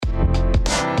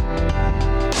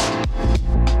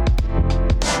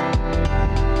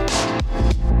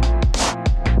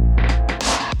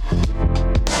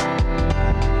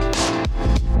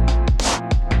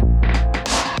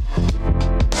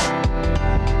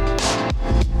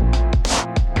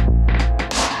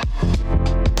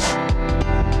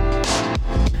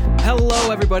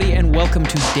everybody, and welcome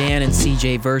to Dan and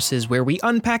CJ Versus, where we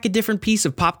unpack a different piece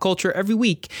of pop culture every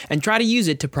week and try to use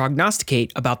it to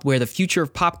prognosticate about where the future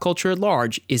of pop culture at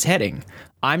large is heading.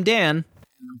 I'm Dan.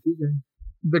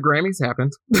 The Grammys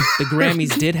happened. The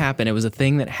Grammys did happen. It was a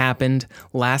thing that happened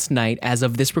last night as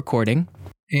of this recording.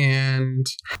 And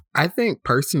I think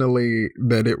personally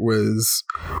that it was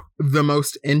the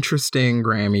most interesting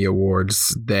Grammy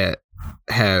Awards that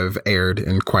have aired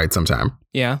in quite some time.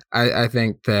 Yeah. I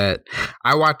think that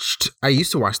I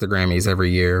used to watch the Grammys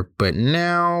every year, but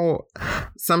now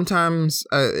sometimes,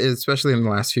 especially in the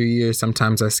last few years,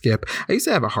 sometimes I skip. I used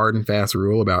to have a hard and fast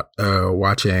rule about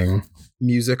watching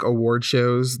music award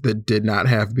shows that did not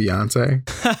have Beyonce.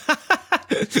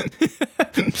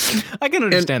 I can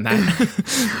understand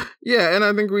that. Yeah, and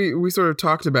I think we sort of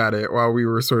talked about it while we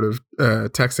were sort of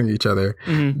texting each other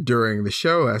during the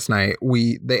show last night.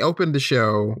 They opened the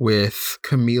show with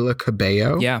Camila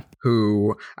Cabello,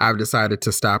 who I've decided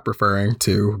to stop referring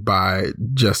to by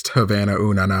just Havana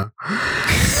Unana.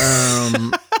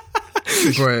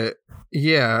 But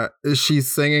yeah,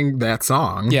 she's singing that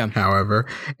song, however.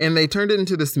 And they turned it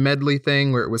into this medley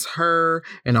thing where it was her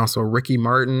and also Ricky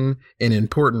Martin. In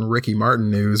important Ricky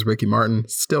Martin news, Ricky Martin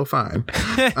still fine.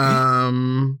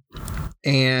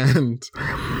 And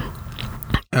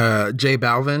J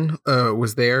Balvin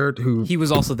was there. He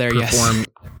was also there, yes.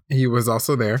 He was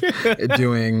also there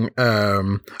doing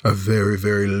a very,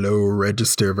 very low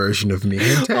register version of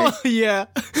Miente. Oh, yeah.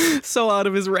 So out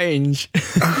of his range.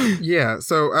 Yeah.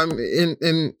 So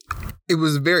it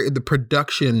was the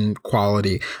production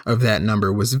quality of that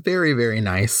number was very, very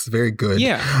nice. Very good.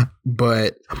 Yeah.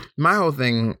 But my whole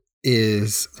thing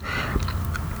is,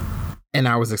 and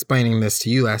I was explaining this to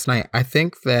you last night, I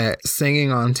think that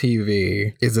singing on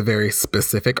TV is a very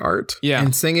specific art. Yeah.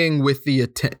 And singing with the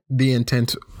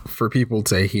intent for people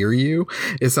to hear you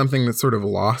is something that's sort of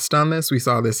lost on this. We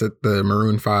saw this at the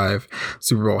Maroon 5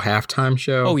 Super Bowl halftime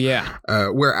show. Oh, yeah.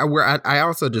 Where I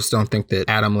also just don't think that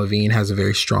Adam Levine has a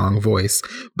very strong voice.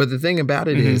 But the thing about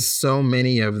it is so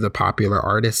many of the popular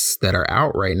artists that are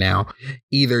out right now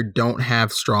either don't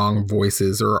have strong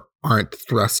voices or aren't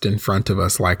thrust in front of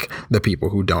us like the people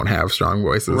who don't have strong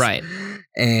voices. Right.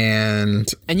 And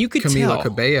you could Camila tell.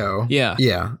 Cabello. Yeah.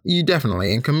 Yeah, you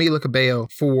definitely. And Camila Cabello,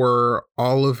 for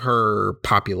all of her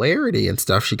popularity and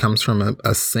stuff, she comes from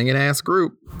a singing ass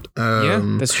group. Yeah,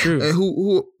 that's true.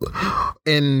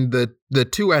 And the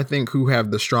two, I think, who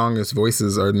have the strongest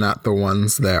voices are not the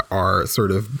ones that are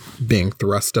sort of being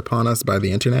thrust upon us by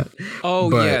the internet.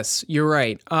 Oh, yes, you're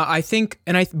right. I think,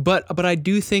 but I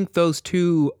do think those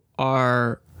two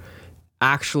are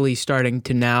actually starting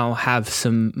to now have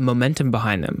some momentum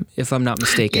behind them, if I'm not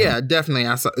mistaken. Yeah, definitely.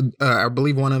 I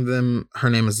believe one of them,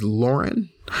 her name is Lauren.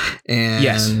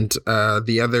 And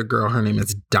the other girl, her name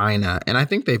is Dinah. And I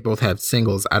think they both have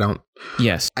singles.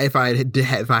 Yes. If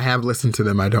I have listened to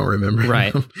them, I don't remember.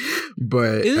 Right.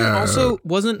 But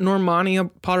wasn't Normani a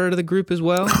part of the group as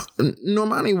well?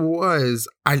 Normani was.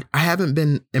 I haven't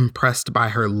been impressed by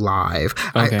her live.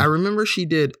 Okay. I remember she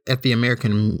did at the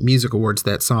American Music Awards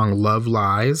that song Love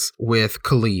Lies with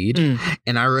Khalid.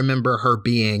 And I remember her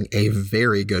being a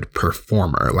very good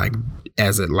performer, like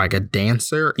as a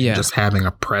dancer, and just having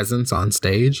a presence on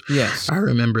stage. Yes. I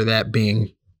remember that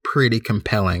being pretty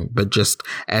compelling, but just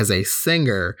as a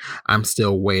singer, I'm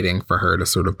still waiting for her to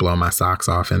sort of blow my socks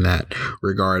off in that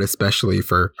regard, especially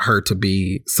for her to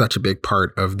be such a big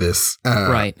part of this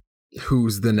right.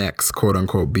 Who's the next quote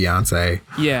unquote Beyonce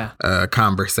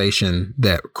conversation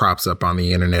that crops up on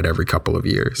the internet every couple of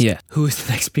years. Yeah. Who is the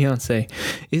next Beyonce?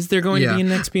 Is there going to be a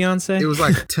next Beyonce? It was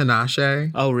like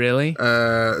Tinashe. Oh, really?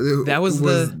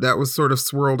 That was sort of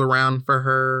swirled around for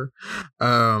her.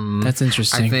 That's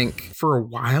interesting. I think for a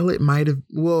while it might have,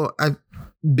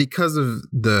 because of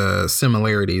the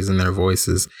similarities in their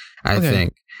voices, I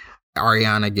think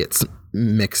Ariana gets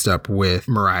mixed up with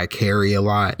Mariah Carey a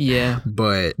lot. Yeah.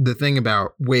 But the thing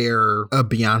about where a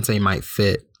Beyonce might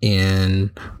fit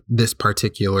in this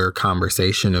particular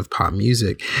conversation of pop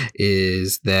music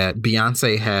is that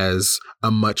Beyonce has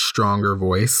a much stronger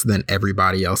voice than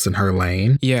everybody else in her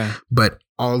lane. Yeah. But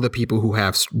all the people who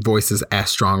have voices as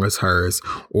strong as hers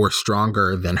or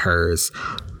stronger than hers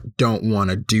don't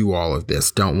want to do all of this,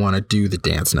 don't want to do the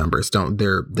dance numbers.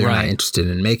 They're not interested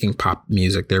in making pop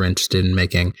music. They're interested in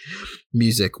making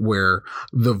music where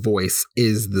the voice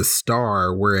is the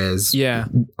star, whereas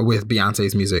with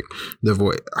Beyonce's music,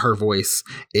 her voice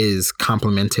is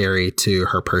complementary to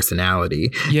her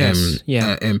personality. Yes,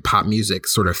 and pop music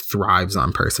sort of thrives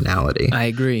on personality. I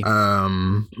agree.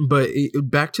 But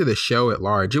back to the show at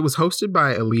large, it was hosted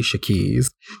by Alicia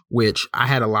Keys, which I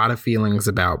had a lot of feelings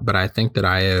about, but I think that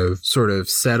I have sort of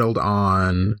settled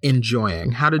on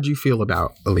enjoying. How did you feel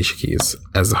about Alicia Keys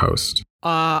as a host?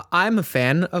 I'm a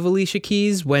fan of Alicia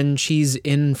Keys when she's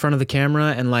in front of the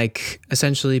camera and like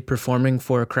essentially performing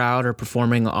for a crowd or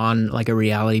performing on like a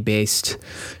reality-based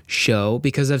show,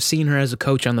 because I've seen her as a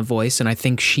coach on The Voice, and I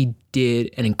think she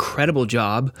did an incredible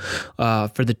job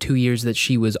for the 2 years that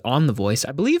she was on The Voice.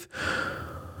 I believe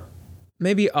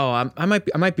maybe, I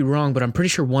might be wrong, but I'm pretty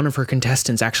sure one of her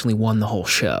contestants actually won the whole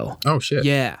show. Oh, shit.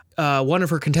 Yeah. One of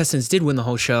her contestants did win the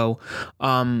whole show.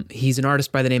 He's an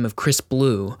artist by the name of Chris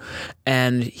Blue,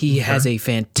 and he has a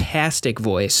fantastic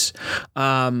voice.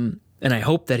 And I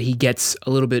hope that he gets a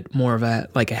little bit more of a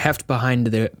heft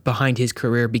behind his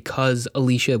career, because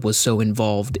Alicia was so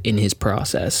involved in his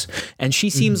process, and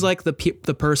she seems like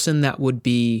the person that would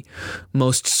be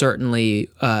most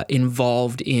certainly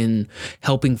involved in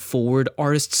helping forward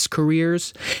artists'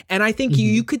 careers. And I think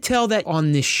you could tell that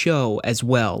on this show as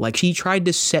well. Like, she tried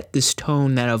to set this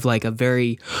tone that of like a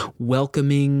very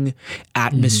welcoming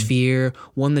atmosphere,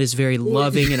 one that is very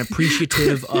loving and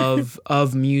appreciative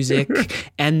of music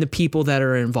and the people that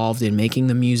are involved in making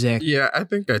the music. Yeah, I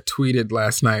think I tweeted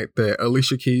last night that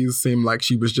Alicia Keys seemed like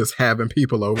she was just having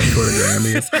people over for the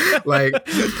Grammys. Like,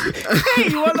 hey,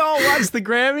 you want to all watch the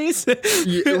Grammys?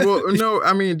 Yeah, well, no,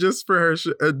 I mean, just for her,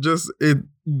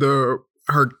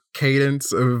 her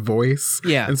cadence of voice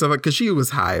and stuff, like, because she was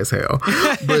high as hell,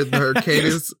 but her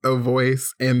cadence of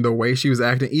voice and the way she was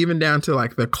acting, even down to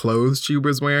like the clothes she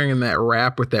was wearing and that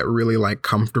wrap with that really like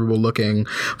comfortable looking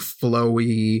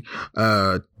flowy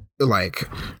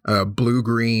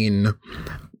blue-green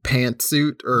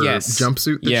pantsuit or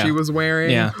jumpsuit that she was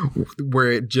wearing,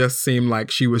 where it just seemed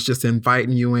like she was just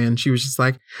inviting you in. She was just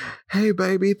like, "Hey,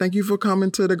 baby, thank you for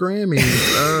coming to the Grammys.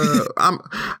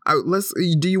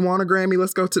 Do you want a Grammy?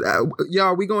 Let's go to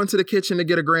y'all. We going to the kitchen to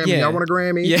get a Grammy. Y'all want a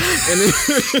Grammy?" Yeah, and then,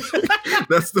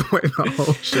 that's the way the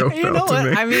whole show felt to me.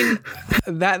 I mean,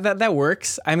 that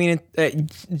works. I mean,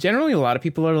 generally, a lot of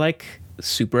people are like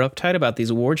super uptight about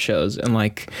these award shows and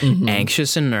like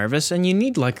anxious and nervous, and you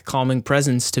need like a calming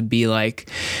presence to be like,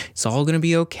 it's all gonna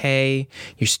be okay,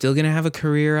 you're still gonna have a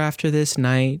career after this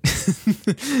night.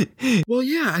 Well,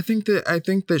 yeah, I think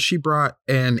that she brought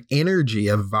an energy,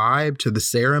 a vibe to the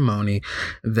ceremony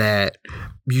that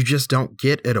you just don't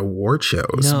get at award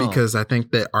shows. Because I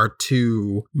think that our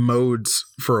two modes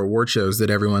for award shows that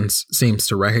everyone seems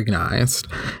to recognize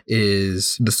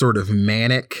is the sort of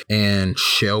manic and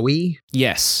showy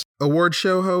award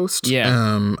show host.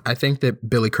 I think that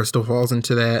Billy Crystal falls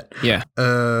into that.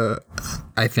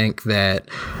 I think that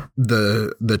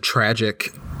the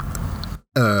tragic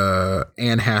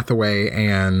Anne Hathaway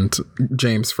and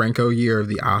James Franco year of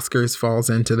the Oscars falls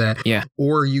into that.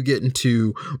 Or you get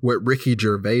into what Ricky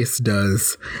Gervais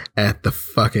does at the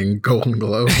fucking Golden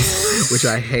Globes, which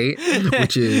I hate,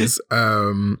 which is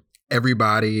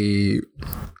everybody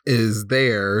is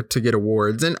there to get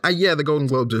awards. And the Golden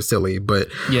Globes are silly, but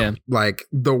like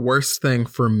the worst thing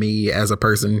for me as a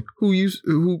person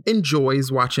who enjoys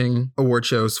watching award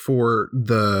shows for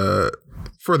the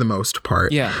most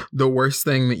part, the worst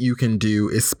thing that you can do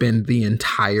is spend the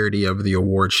entirety of the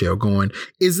award show going,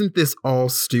 isn't this all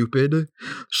stupid?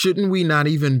 Shouldn't we not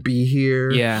even be here?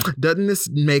 Doesn't this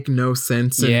make no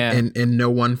sense? And no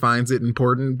one finds it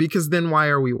important? Because then why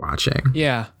are we watching?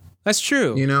 That's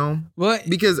true. You know?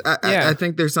 Because I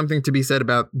think there's something to be said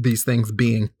about these things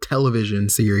being television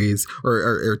series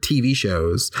or TV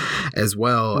shows as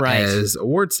well as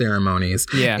award ceremonies.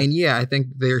 And I think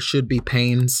there should be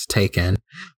pains taken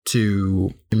to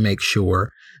make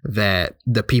sure that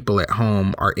the people at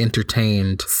home are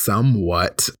entertained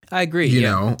somewhat. I agree. You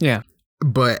know?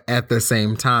 But at the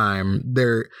same time,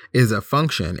 there is a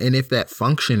function. And if that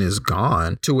function is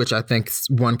gone, to which I think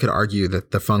one could argue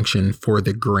that the function for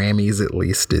the Grammys at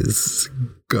least is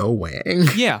going.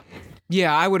 Yeah,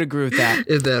 I would agree with that.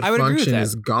 If that function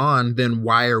is gone, then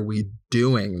why are we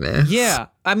doing this? Yeah.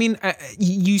 I mean,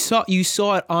 you saw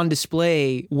it on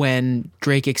display when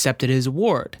Drake accepted his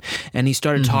award, and he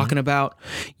started talking about,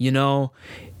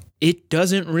 it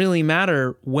doesn't really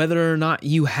matter whether or not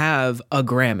you have a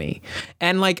Grammy.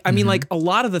 And like, I mean, like a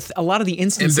lot of the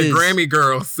instances. And the Grammy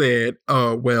girl said,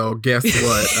 well, guess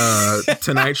what?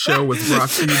 Tonight's show was brought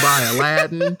to you by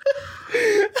Aladdin.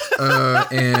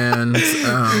 And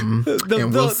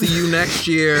we'll see you next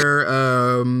year.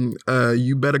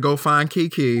 You better go find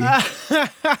Kiki,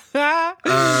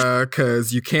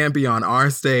 because you can't be on our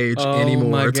stage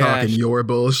anymore talking your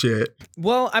bullshit.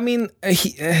 Well, I mean,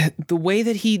 the way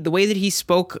that he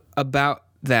spoke about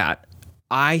that,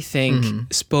 I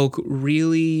think spoke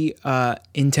really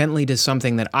intently to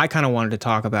something that I kind of wanted to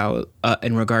talk about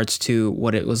in regards to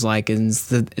what it was like. And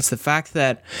it's the fact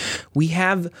that we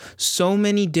have so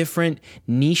many different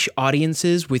niche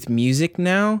audiences with music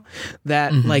now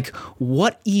that like,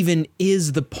 what even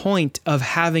is the point of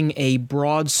having a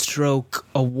broad stroke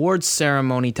awards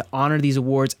ceremony to honor these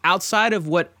awards outside of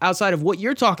what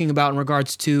you're talking about in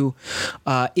regards to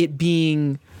it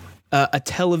being a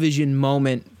television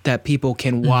moment that people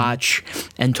can watch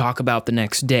and talk about the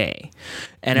next day.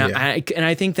 And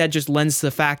I think that just lends to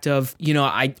the fact of, you know,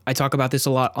 I talk about this a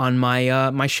lot on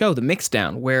my my show, The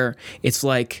Mixdown, where it's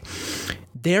like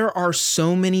there are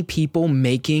so many people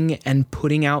making and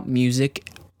putting out music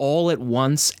all at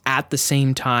once at the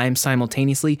same time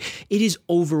simultaneously. It is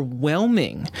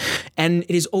overwhelming, and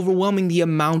it is overwhelming the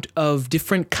amount of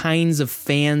different kinds of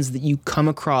fans that you come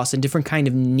across and different kind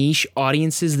of niche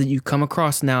audiences that you come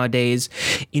across nowadays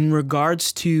in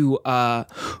regards to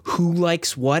who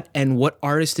likes what and what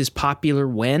artist is popular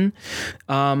when.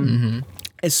 And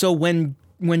so when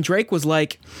Drake was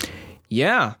like,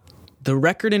 yeah, the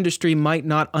record industry might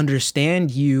not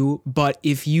understand you, but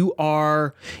if you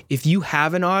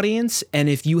have an audience and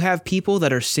if you have people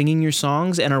that are singing your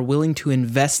songs and are willing to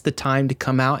invest the time to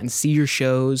come out and see your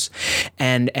shows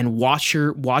and watch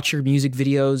your music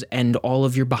videos and all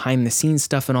of your behind the scenes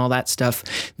stuff and all that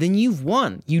stuff, then you've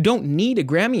won. You don't need a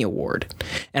Grammy Award.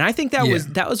 And I think that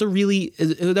was a really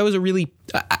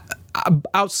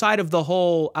outside of the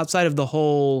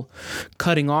whole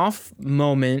cutting off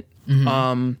moment.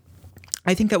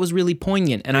 I think that was really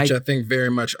poignant, and which I think very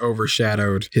much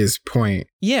overshadowed his point.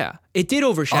 Yeah, it did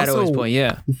overshadow his point.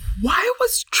 Yeah. Why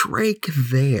was Drake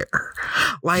there?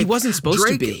 Like, he wasn't supposed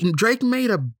to be. Drake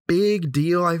made a big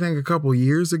deal, I think, a couple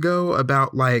years ago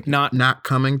about like not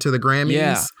coming to the Grammys.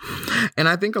 Yeah. And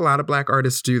I think a lot of Black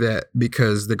artists do that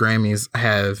because the Grammys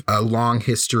have a long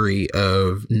history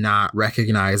of not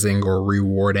recognizing or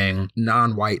rewarding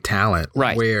non-white talent.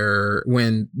 Right. Where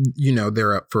when, you know,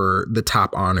 they're up for the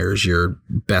top honors, your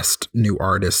best new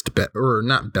artist, or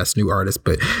not best new artist,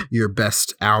 but your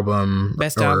best album,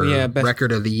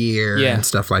 record of the year, and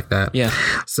stuff like that. Yeah.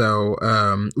 So,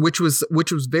 which was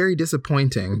very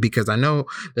disappointing because I know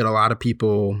that a lot of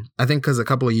people, I think because a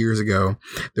couple of years ago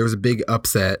there was a big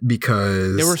upset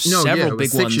because there were several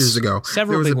big ones. 6 years ago,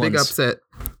 there was a big upset,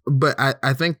 but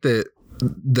I think that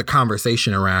the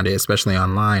conversation around it, especially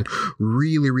online,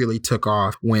 really, really took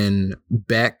off when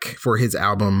Beck, for his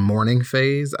album Morning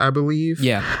Phase, I believe,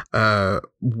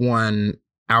 won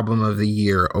Album of the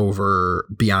Year over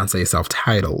Beyonce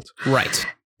Self-Titled. Right.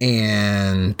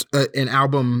 And an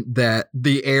album that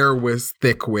the air was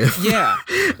thick with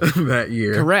that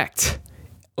year. Correct.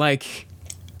 Like,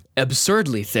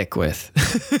 absurdly thick with.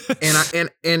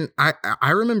 and I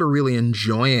remember really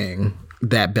enjoying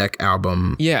that Beck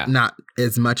album. Yeah. Not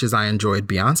as much as I enjoyed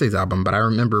Beyonce's album, but I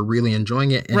remember really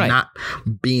enjoying it and not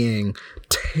being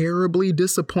terribly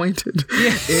disappointed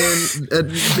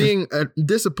in being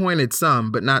disappointed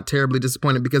some, but not terribly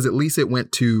disappointed because at least it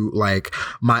went to like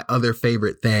my other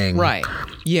favorite thing. Right.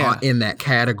 Yeah. In that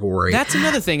category. That's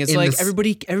another thing. It's like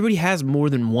everybody has more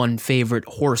than one favorite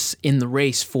horse in the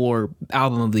race for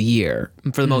album of the year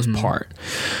for the most part,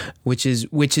 which is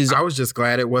I was just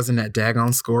glad it wasn't that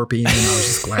daggone Scorpion. I was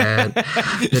just glad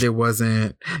that it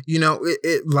wasn't, you know,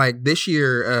 it like this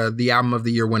year, the album of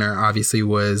the year winner obviously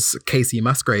was Casey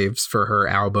Musgraves for her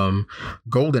album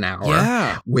Golden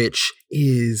Hour, which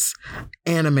is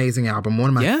an amazing album. One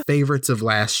of my favorites of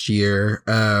last year.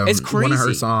 It's crazy. One of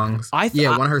her songs.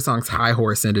 One of her songs, High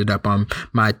Horse, ended up on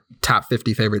my top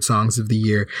 50 favorite songs of the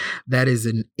year. That is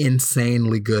an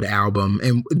insanely good album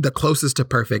and the closest to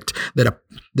perfect that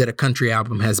a country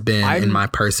album has been, in my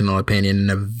personal opinion, in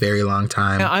a very long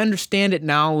time. I understand it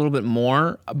now a little bit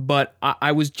more, but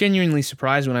I was genuinely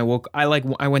surprised when I woke. I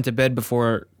went to bed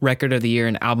before Record of the Year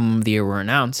and Album of the Year were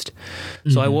announced,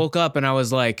 so I woke up and I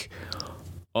was like,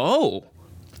 oh,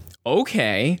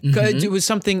 okay. It was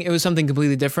something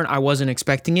completely different. I wasn't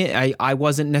expecting it. I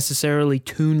wasn't necessarily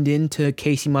tuned into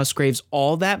Casey Musgraves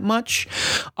all that much.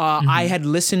 I had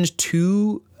listened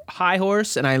to High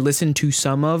Horse and I listened to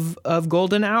some of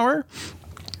Golden Hour.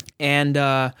 And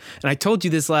I told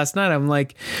you this last night. I'm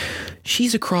like,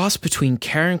 she's a cross between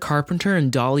Karen Carpenter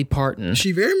and Dolly Parton.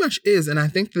 She very much is. And I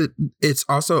think that it's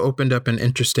also opened up an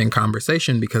interesting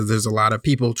conversation because there's a lot of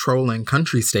people trolling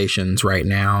country stations right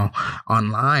now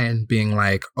online being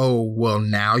like, oh, well,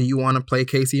 now you want to play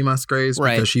Kacey Musgraves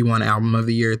because she won Album of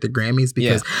the Year at the Grammys?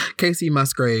 Because Kacey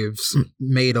Musgraves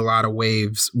made a lot of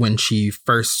waves when she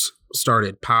first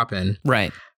started popping.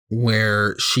 Right.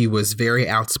 Where she was very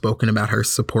outspoken about her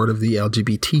support of the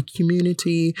LGBT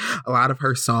community. A lot of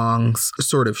her songs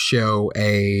sort of show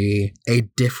a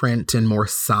different and more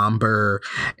somber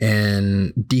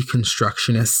and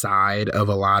deconstructionist side of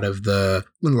a lot of the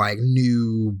like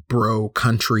new bro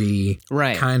country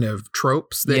kind of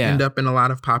tropes that end up in a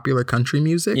lot of popular country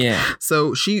music. Yeah.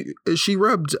 So she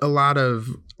rubbed a lot of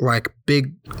like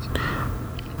big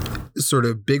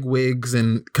wigs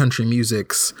in country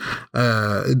musics.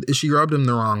 She rubbed them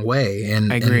the wrong way.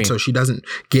 And so she doesn't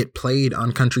get played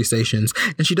on country stations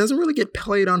and she doesn't really get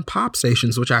played on pop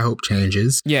stations, which I hope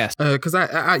changes. Yes. Cause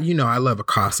I love a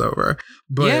crossover,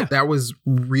 but that was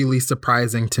really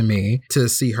surprising to me to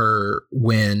see her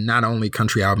win not only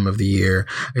Country Album of the Year,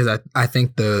 because I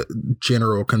think the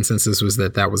general consensus was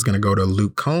that was going to go to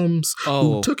Luke Combs,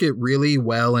 who took it really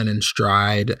well and in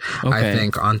stride, I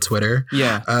think, on Twitter.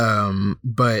 Yeah.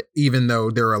 But even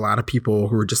though there were a lot of people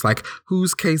who were just like,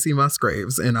 who's Kacey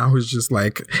Musgraves? And I was just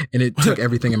like, and it took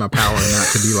everything in my power not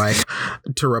to be like,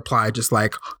 to reply just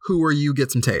like, who are you?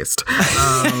 Get some taste.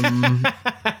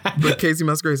 But Kacey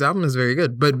Musgraves' album is very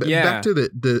good. But back to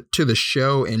the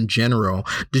show in general,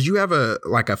 did you have a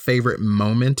favorite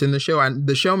moment in the show?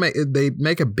 The show they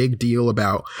make a big deal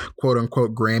about quote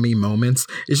unquote Grammy moments.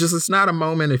 It's not a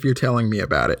moment if you're telling me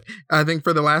about it. I think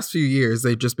for the last few years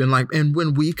they've just been like, and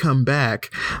when we come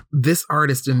back, this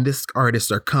artist and this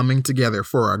artist are coming together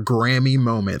for a Grammy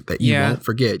moment that you won't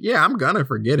forget. Yeah, I'm gonna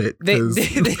forget it. They've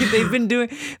been doing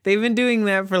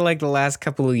that for like the last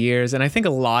couple of years, and I think a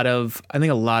lot of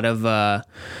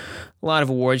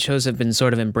award shows have been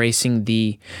sort of embracing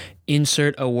the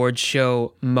insert award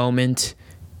show moment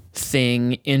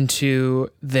thing into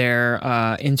their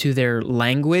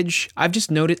language. I've just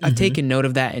noted, I've taken note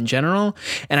of that in general,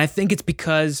 and I think it's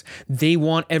because they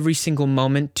want every single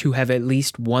moment to have at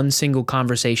least one single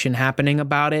conversation happening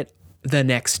about it the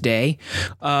next day.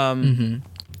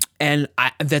 And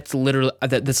that's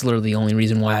literally the only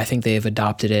reason why I think they have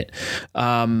adopted it.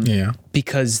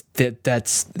 Because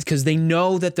that's because they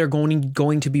know that they're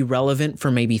going to be relevant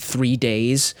for maybe 3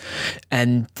 days,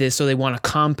 and so they want to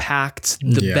compact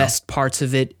the best parts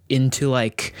of it into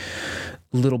like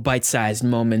little bite-sized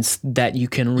moments that you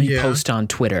can repost on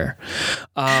Twitter.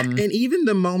 And even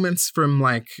the moments from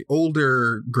like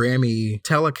older Grammy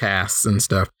telecasts and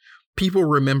stuff. People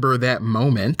remember that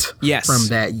moment from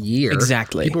that year.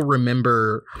 Exactly. People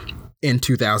remember in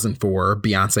 2004,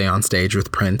 Beyonce on stage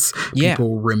with Prince.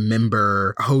 People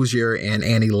remember Hozier and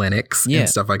Annie Lennox and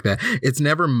stuff like that. It's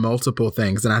never multiple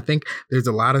things. And I think there's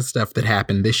a lot of stuff that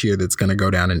happened this year that's going to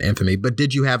go down in infamy. But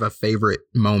did you have a favorite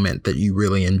moment that you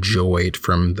really enjoyed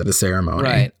from the ceremony?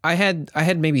 Right. I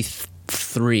had maybe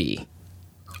three.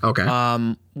 Okay.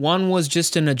 One was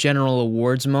just in a general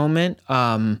awards moment,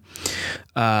 and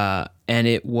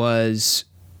it was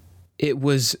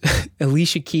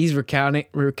Alicia Keys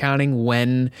recounting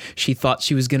when she thought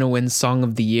she was going to win Song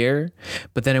of the Year,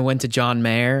 but then it went to John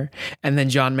Mayer, and then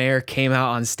John Mayer came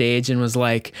out on stage and was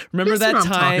like, remember that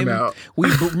time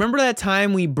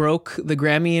we broke the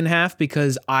Grammy in half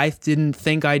because I didn't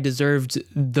think I deserved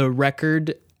the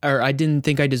record, or I didn't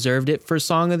think I deserved it for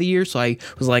Song of the Year. So I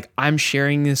was like, I'm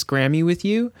sharing this Grammy with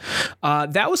you.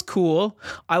 That was cool.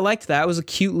 I liked that. It was a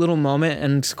cute little moment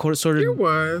and sort of. It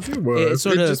was.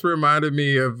 It just reminded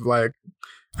me of like,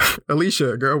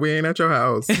 Alicia, girl, we ain't at your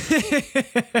house.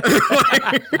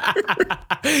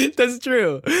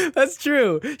 That's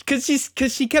true.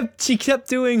 Because she kept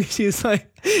doing. She was like,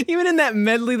 even in that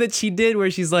medley that she did,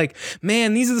 where she's like,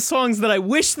 "Man, these are the songs that I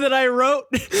wish that I wrote."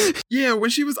 Yeah,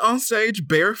 when she was on stage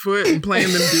barefoot and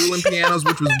playing them dueling pianos,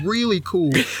 which was really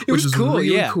cool. It was cool,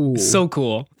 cool, so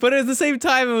cool. But at the same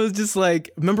time, it was just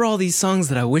like, remember all these songs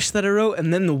that I wish that I wrote,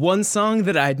 and then the one song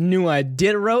that I knew I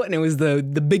did wrote, and it was the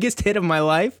biggest hit of my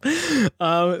life.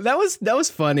 That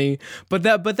was funny. But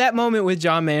that moment with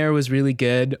John Mayer was really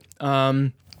good.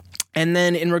 And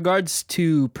then in regards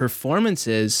to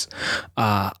performances,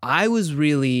 I was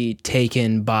really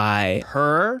taken by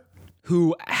her,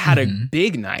 who had a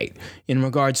big night in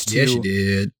regards to... Yeah, she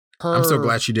did. I'm so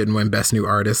glad she didn't win Best New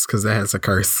Artist, because that has a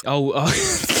curse. Oh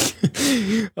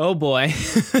boy.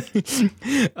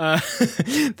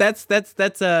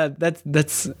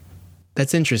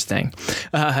 That's interesting,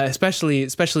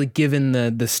 especially given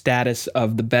the status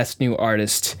of the best new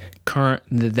artist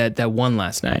that won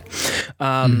last night.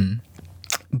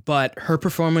 But her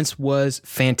performance was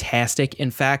fantastic.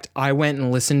 In fact, I went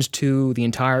and listened to the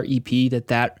entire EP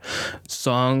that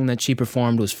song that she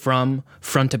performed was from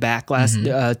front to back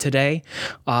today.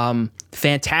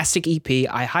 Fantastic EP.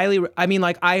 I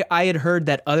had heard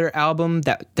that other album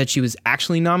that she was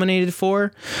actually nominated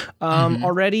for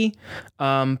already.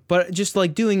 But just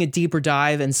like doing a deeper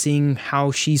dive and seeing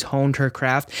how she's honed her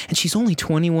craft. And she's only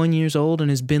 21 years old and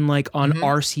has been like on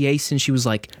RCA since she was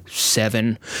like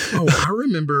 7. Oh, I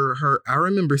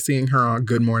remember seeing her on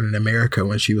Good Morning America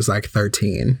when she was like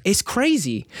 13. It's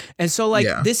crazy. And so like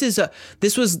this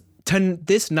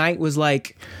night was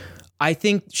like, I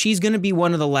think she's going to be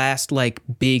one of the last like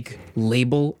big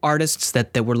label artists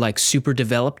that were like super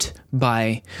developed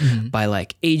by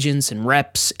like agents and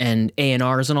reps and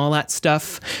A&Rs and all that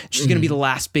stuff. She's going to be the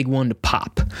last big one to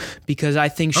pop, because I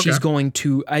think she's going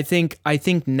to, I think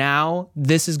now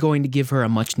this is going to give her a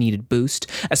much needed boost,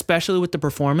 especially with the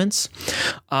performance.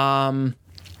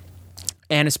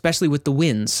 And especially with the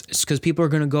wins, because people are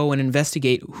going to go and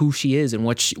investigate who she is and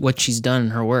what she's done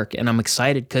in her work. And I'm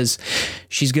excited because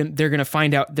they're going to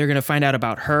find out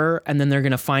about her, and then they're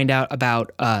going to find out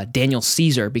about Daniel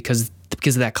Caesar because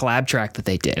of that collab track that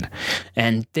they did.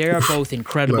 And they are both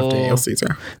incredible. Love Daniel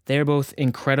Caesar. They're both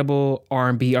incredible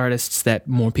R&B artists that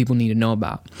more people need to know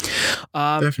about.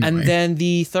 Definitely. And then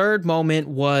the third moment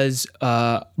was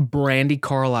Brandi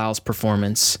Carlile's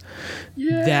performance.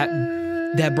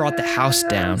 That brought the house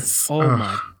down. Oh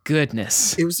my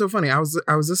goodness. It was so funny. I was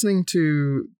listening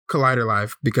to Collider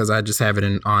Live because I just have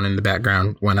it on in the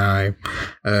background when I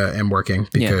am working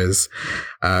because,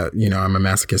 I'm a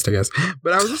masochist, I guess.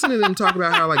 But I was listening to them talk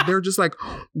about how like, they're just like,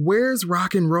 where's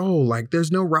rock and roll? Like,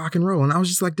 there's no rock and roll. And I was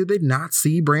just like, did they not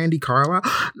see Brandi Carlile?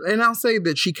 And I'll say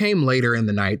that she came later in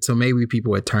the night, so maybe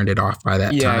people had turned it off by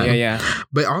that time. Yeah.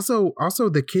 But also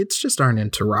the kids just aren't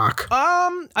into rock.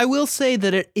 I will say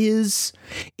that it is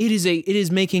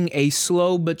making a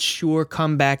slow but sure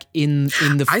comeback in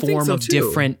the form of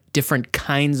different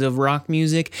kinds of rock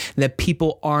music that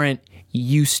people aren't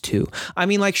used to. I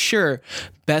mean, like, sure,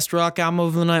 best rock album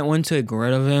of the night went to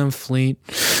Greta Van Fleet.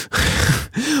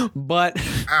 But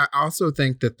I also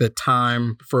think that the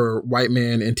time for white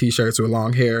men in t-shirts with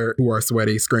long hair who are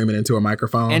sweaty screaming into a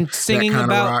microphone and singing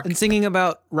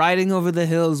about riding over the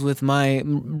hills with my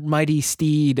mighty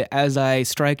steed as I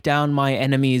strike down my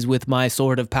enemies with my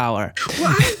sword of power. Well,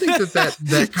 I don't think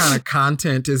that kind of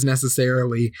content is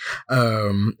necessarily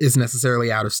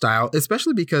out of style,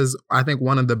 especially because I think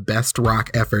one of the best rock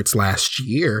efforts last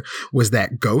year was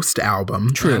that Ghost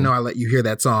album. True. I know I let you hear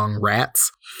that song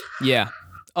Rats. Yeah.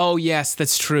 Oh, yes,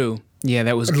 that's true. Yeah,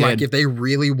 that was good. Like, if they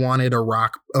really wanted a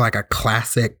rock, like a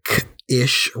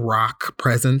classic-ish rock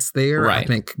presence there, right. I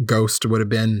think Ghost would have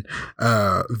been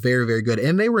very, very good.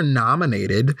 And they were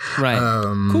nominated. Right.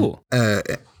 Cool.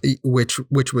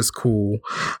 Which was cool.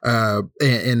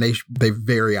 And they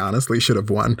very honestly should have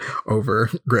won over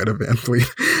Greta Van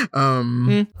Fleet.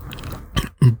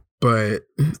 But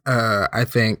I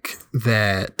think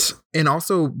that, and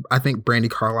also I think Brandi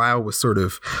Carlile was sort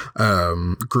of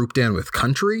grouped in with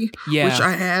country, which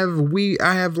I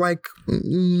have like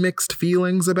mixed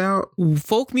feelings about.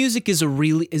 Folk music is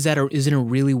in a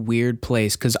really weird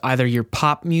place because either you're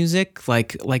pop music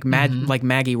like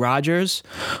Maggie Rogers,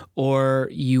 or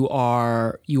you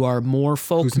are more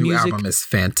folk Whose music. New album is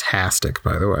fantastic,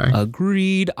 by the way.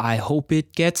 Agreed. I hope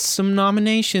it gets some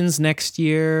nominations next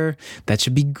year. That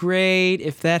should be great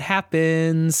if that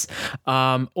happens.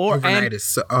 Overnight is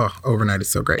so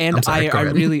great. And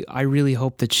I really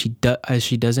hope that she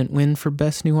doesn't win for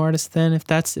Best New Artist. Then if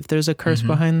there's a curse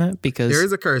behind that, because there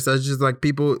is a curse. That's just like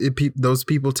those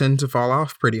people tend to fall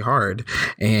off pretty hard.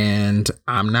 And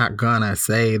I'm not gonna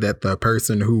say that the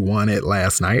person who won it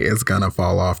last night is gonna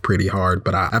fall off pretty hard,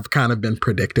 but I've kind of been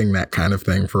predicting that kind of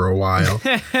thing for a while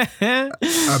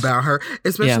about her.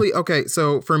 Especially okay.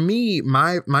 So for me,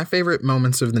 my favorite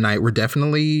moments of the night were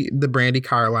definitely the Brandi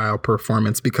Carlile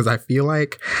performance, because I feel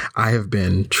like I have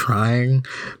been trying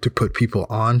to put people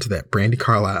on to that Brandi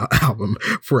Carlile album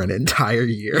for an entire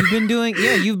year. You've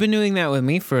been doing that with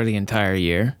me for the entire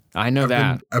year. I know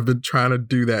I've been trying to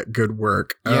do that good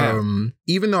work. Yeah.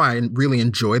 Even though I really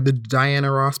enjoyed the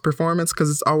Diana Ross performance, because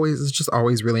it's just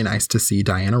always really nice to see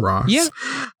Diana Ross. Yeah.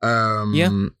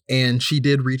 And she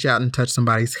did reach out and touch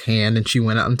somebody's hand, and she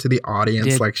went out into the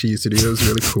audience like she used to do. It was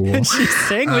really cool. She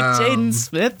sang with Jaden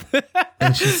Smith.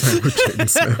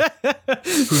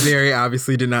 Who very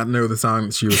obviously did not know the song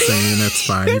that she was singing. That's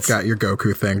fine. You've got your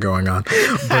Goku thing going on.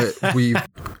 But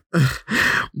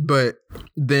But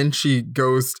then she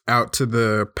goes out to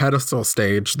the pedestal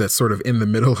stage that's sort of in the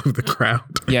middle of the crowd.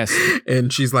 Yes.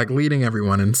 And she's like leading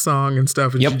everyone in song and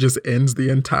stuff. And she just ends the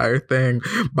entire thing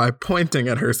by pointing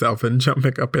at herself and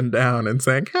jumping up and down and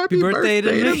saying, happy birthday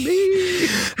to me.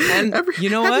 And you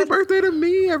know happy what? Happy birthday to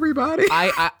me, everybody.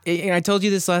 I told you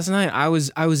this last night. I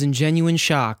was in genuine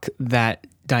shock that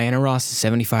Diana Ross is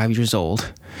 75 years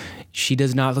old. She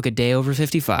does not look a day over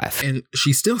 55. And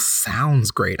she still sounds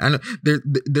great. I know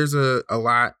there's a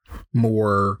lot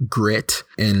more grit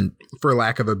and, for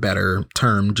lack of a better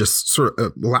term, just sort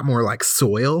of a lot more like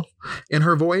soil in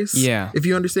her voice. Yeah. If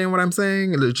you understand what I'm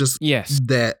saying. It's just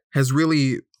that has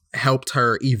really helped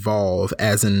her evolve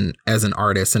as an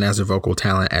artist and as a vocal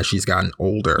talent as she's gotten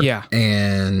older. Yeah.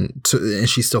 And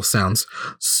she still sounds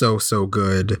so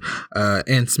good.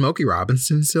 And Smokey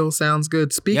Robinson still sounds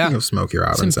good. Speaking of Smokey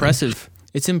Robinson.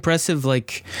 It's impressive.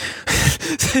 Like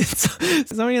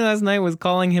somebody last night was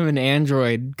calling him an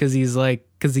android because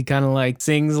he kind of like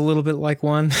sings a little bit like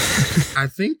one. I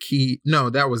think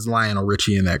that was Lionel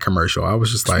Richie in that commercial. I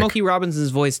was just like, Smokey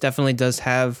Robinson's voice definitely does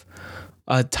have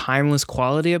a timeless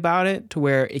quality about it, to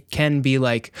where it can be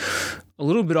like a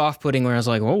little bit off-putting, where I was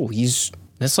like, oh,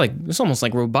 it's almost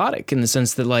like robotic, in the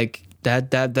sense that like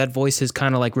that voice has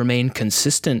kind of like remained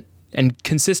consistent and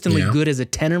consistently good as a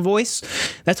tenor voice.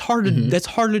 That's hard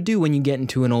to do when you get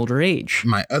into an older age.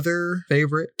 My other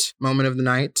favorite moment of the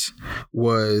night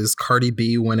was Cardi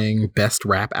B winning Best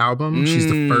Rap Album. She's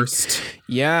the first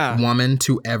woman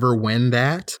to ever win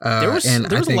that. There was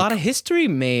a lot of history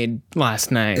made last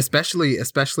night,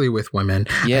 especially with women.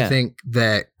 Yeah. I think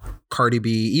that Cardi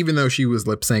B, even though she was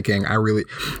lip syncing, I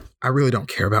really don't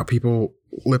care about people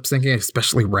lip syncing,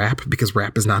 especially rap, because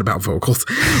rap is not about vocals.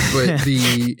 But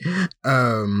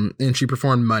and she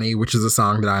performed Money, which is a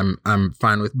song that I'm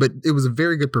fine with, but it was a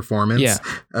very good performance.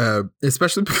 Yeah.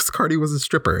 Especially because Cardi was a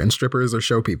stripper, and strippers are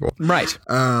show people. Right.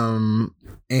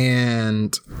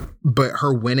 But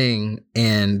her winning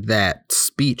and that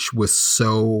speech was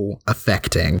so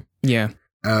affecting. Yeah.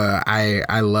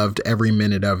 I loved every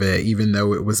minute of it, even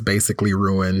though it was basically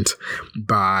ruined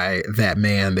by that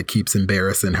man that keeps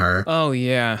embarrassing her. Oh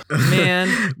yeah,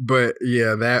 man. But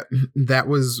yeah, that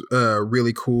was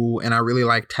really cool, and I really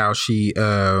liked how she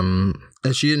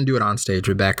didn't do it on stage,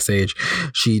 but backstage,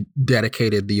 she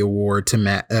dedicated the award to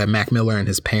Mac Miller and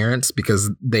his parents, because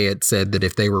they had said that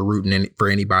if they were rooting for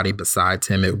anybody besides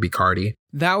him, it would be Cardi.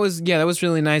 That was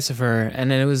really nice of her.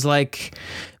 And then it was like,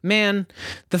 man,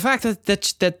 the fact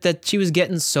that she was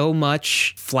getting so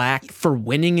much flack for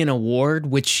winning an award,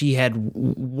 which she had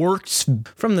worked,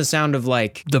 from the sound of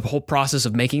like the whole process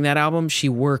of making that album, she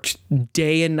worked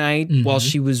day and night while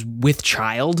she was with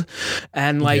child.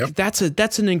 And like, that's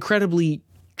an incredibly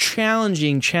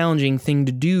challenging thing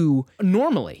to do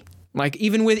normally. Like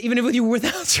even if you were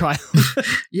without child.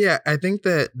 Yeah, I think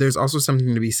that there's also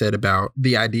something to be said about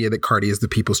the idea that Cardi is the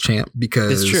people's champ,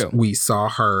 because we saw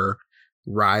her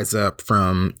rise up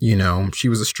from, she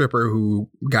was a stripper who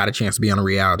got a chance to be on a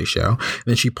reality show.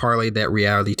 Then she parlayed that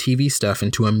reality TV stuff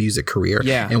into a music career.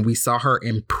 Yeah. And we saw her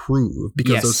improve,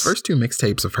 because those first two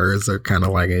mixtapes of hers are kind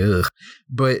of like, ugh.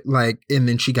 But like, and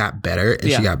then she got better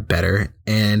and she got better.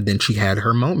 And then she had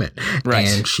her moment. Right.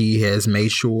 And she has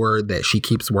made sure that she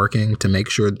keeps working to make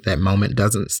sure that moment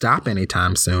doesn't stop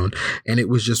anytime soon. And it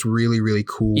was just really, really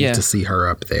cool to see her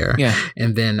up there. Yeah.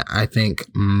 And then I think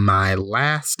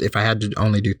if I had to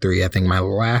only do three, I think my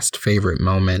last favorite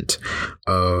moment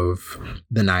of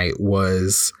the night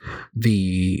was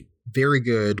the very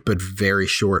good but very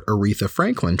short Aretha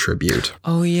Franklin tribute.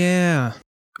 Oh, yeah.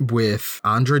 With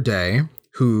Andra Day,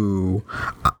 who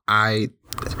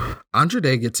Andra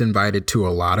Day gets invited to a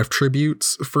lot of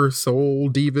tributes for soul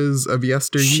divas of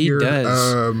yesteryear. She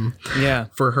does.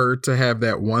 For her to have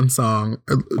that one song,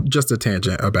 just a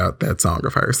tangent about that song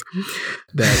of hers.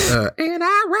 That and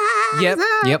I rise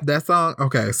up. Yep. That song.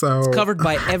 Okay, so it's covered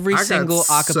by every single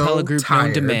a cappella group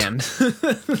known to man.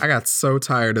 I got so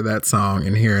tired of that song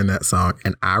and hearing that song,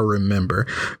 and I remember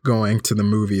going to the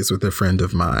movies with a friend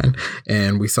of mine,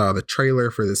 and we saw the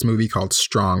trailer for this movie called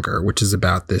Stronger, which is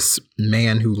about this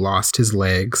man who lost his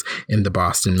legs in the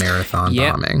Boston Marathon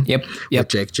bombing with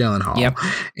Jake Gyllenhaal. Yep.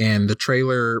 And the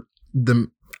trailer,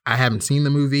 I haven't seen the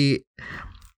movie.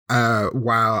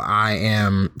 While I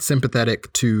am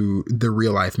sympathetic to the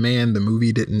real life man, the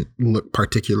movie didn't look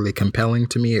particularly compelling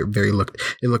to me.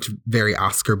 It looked very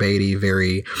Oscar baity,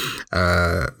 very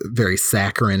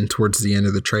saccharine towards the end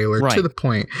of the trailer, to the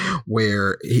point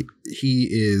where he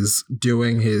is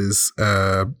doing his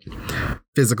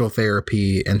physical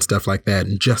therapy and stuff like that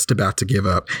and just about to give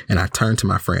up. And I turn to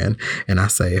my friend and I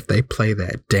say, if they play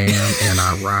that Damn and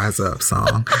I Rise Up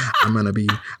song,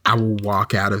 I will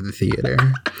walk out of the theater.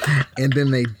 And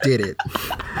then they did it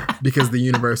because the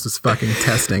universe was fucking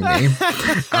testing me.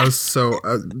 I was so,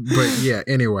 but yeah,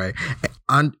 anyway,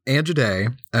 Andra Day,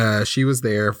 she was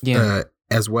there. Yeah.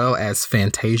 As well as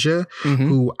Fantasia,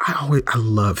 who I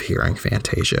love hearing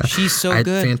Fantasia. She's so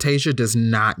good. Fantasia does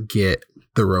not get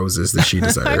the roses that she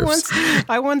deserves.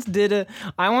 I once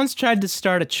tried to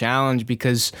start a challenge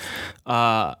because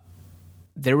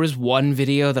there was one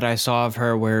video that I saw of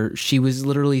her where she was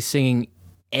literally singing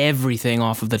everything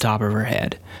off of the top of her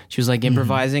head. She was like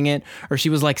improvising it, or she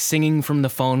was like singing from the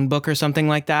phone book or something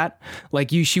like that.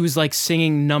 She was like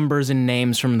singing numbers and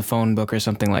names from the phone book or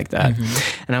something like that.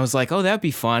 And I was like, oh, that'd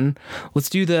be fun. Let's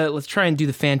try and do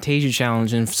the Fantasia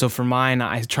challenge. And so for mine,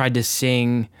 I tried to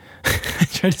sing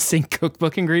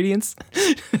cookbook ingredients.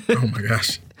 Oh my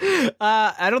gosh.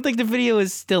 I don't think the video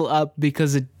is still up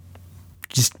because it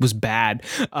just was bad.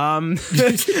 I'm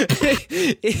just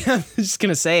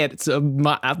gonna say it. So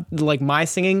my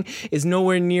singing is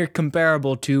nowhere near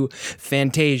comparable to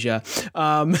Fantasia.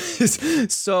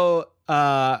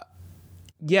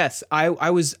 Yes,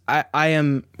 I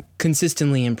am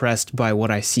consistently impressed by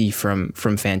what I see from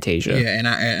Fantasia. Yeah, and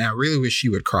I really wish she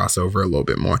would cross over a little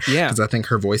bit more. Yeah, because I think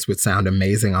her voice would sound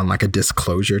amazing on like a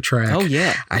Disclosure track. Oh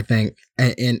yeah, I think,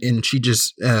 and she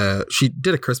just she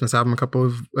did a Christmas album a couple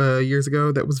of years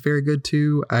ago that was very good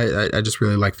too. I just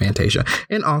really like Fantasia,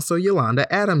 and also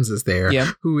Yolanda Adams is there,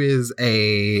 who is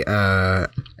a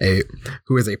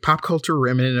pop culture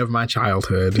remnant of my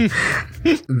childhood.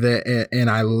 And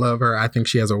I love her. I think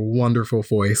she has a wonderful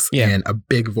voice and a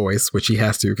big voice, which she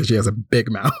has to because she has a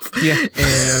big mouth. Yeah.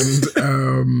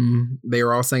 And they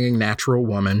were all singing Natural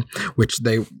Woman, which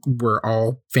they were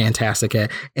all fantastic at.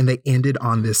 And they ended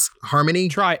on this harmony.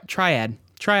 Triad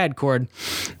chord.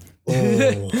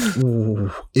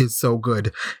 Oh, it's so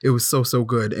good. It was so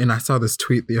good. And I saw this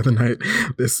tweet the other night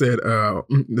that said, oh,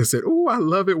 I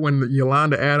love it when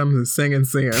Yolanda Adams is singing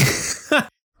Sin.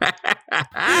 I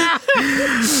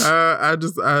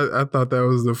thought that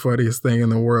was the funniest thing in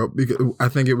the world, because I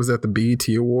think it was at the BET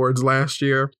Awards last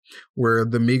year where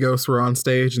the Migos were on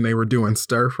stage and they were doing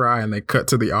Stir Fry, and they cut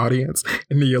to the audience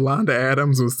and the Yolanda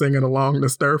Adams was singing along to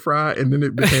Stir Fry, and then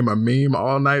it became a meme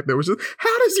all night that was just,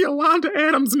 how does Yolanda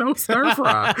Adams know Stir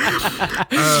Fry?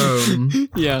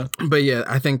 But yeah,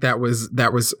 I think that was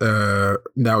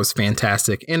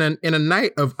fantastic. In a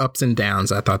night of ups and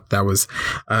downs, I thought that was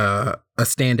a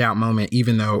standout moment,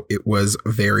 even though it was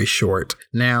very short.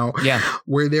 Now,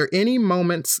 were there any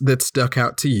moments that stuck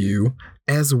out to you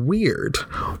as weird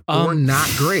or not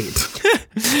great?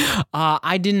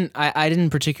 I didn't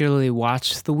particularly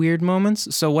watch the weird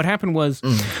moments. So what happened was,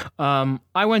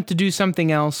 I went to do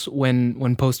something else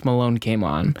when Post Malone came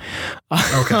on.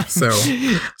 Okay,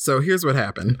 so here's what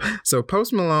happened. So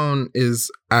Post Malone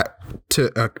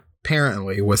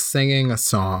apparently was singing a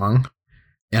song.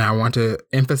 And I want to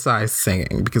emphasize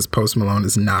singing because Post Malone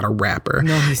is not a rapper.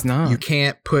 No, he's not. You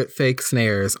can't put fake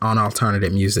snares on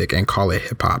alternative music and call it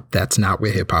hip hop. That's not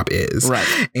what hip hop is.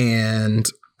 Right. And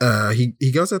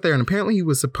he goes out there, and apparently he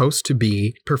was supposed to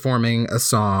be performing a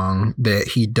song that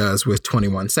he does with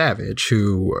 21 Savage,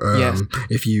 who,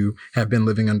 if you have been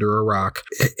living under a rock,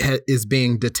 is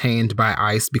being detained by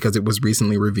ICE because it was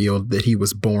recently revealed that he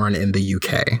was born in the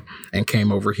UK and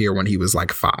came over here when he was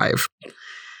like 5.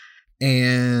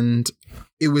 And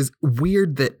it was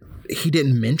weird that he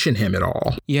didn't mention him at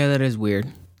all. Yeah, that is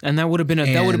weird. And that would have been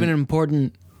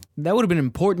important. That would have been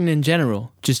important in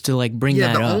general, just to like bring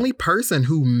that up. Yeah, the only person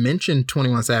who mentioned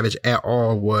 21 Savage at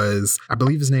all was, I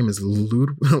believe his name is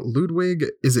Ludwig.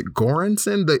 Is it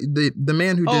Göransson? The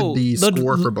man who did the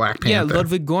score for Black Panther. Yeah,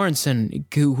 Ludwig Göransson,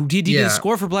 who did the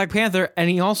score for Black Panther, and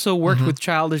he also worked with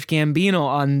Childish Gambino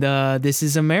on the This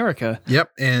Is America.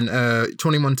 Yep, and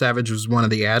 21 Savage was one of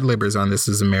the ad-libbers on This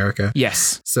Is America.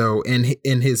 Yes. So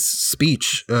in his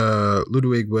speech,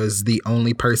 Ludwig was the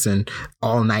only person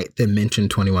all night that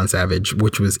mentioned 21 Savage,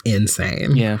 which was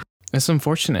insane. Yeah, that's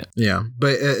unfortunate. Yeah,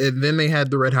 but then they had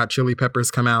the Red Hot Chili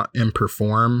Peppers come out and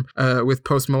perform with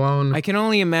Post Malone. I can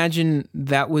only imagine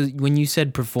that was when you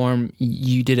said perform.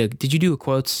 Did you do a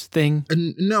quotes thing?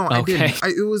 No, I didn't.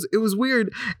 It was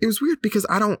weird. It was weird because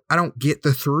I don't get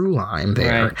the through line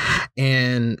there, right.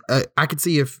 And I could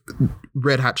see if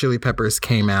Red Hot Chili Peppers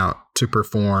came out to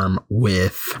perform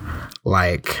with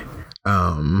like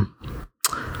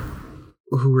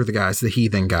who were the guys? The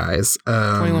Heathen guys.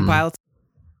 21 Pilots?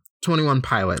 21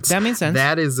 Pilots. That makes sense.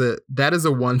 That is a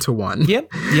 1-to-1.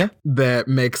 Yep. That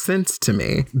makes sense to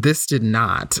me. This did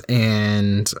not.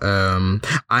 And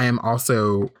I am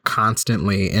also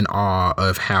constantly in awe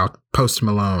of how Post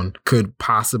Malone could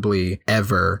possibly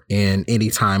ever in any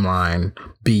timeline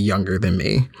be younger than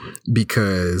me,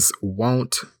 because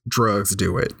won't drugs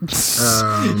do it?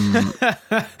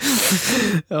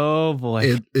 Oh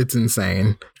boy, it's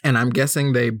insane. And I'm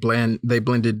guessing they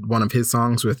blended one of his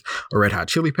songs with a Red Hot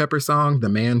Chili Pepper song. The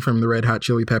man from the Red Hot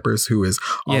Chili Peppers, who is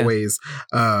always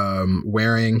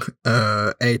wearing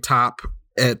a top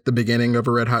at the beginning of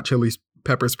a Red Hot Chili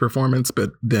Peppers performance,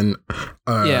 but then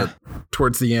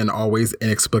towards the end always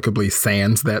inexplicably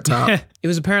sands that top. It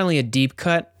was apparently a deep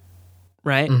cut,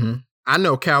 right? Mm-hmm. I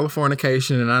know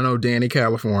Californication and I know Danny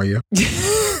California,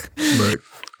 but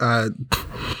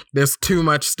there's too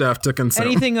much stuff to consume.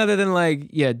 Anything other than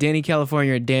Danny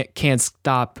California Can't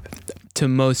Stop to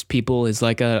most people is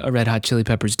like a Red Hot Chili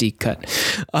Peppers deep cut.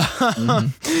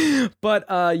 But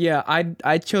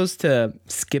I chose to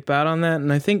skip out on that,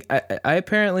 and I think I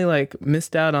apparently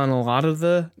missed out on a lot of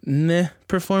the meh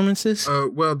performances.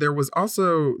 Well, there was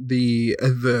also the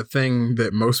thing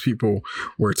that most people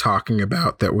were talking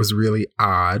about that was really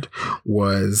odd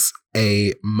was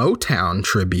a Motown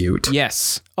tribute.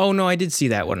 Yes. Oh no, I did see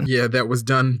that one. Yeah, that was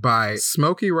done by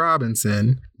Smokey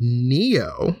Robinson,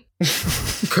 Neo,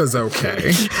 cause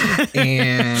okay,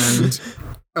 and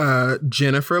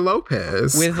Jennifer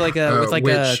Lopez with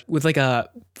a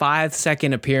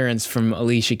 5-second appearance from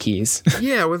Alicia Keys.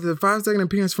 Yeah, with a 5-second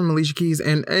appearance from Alicia Keys,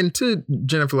 and to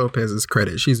Jennifer Lopez's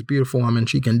credit, she's a beautiful woman.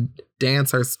 She can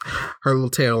dance her little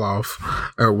tail off,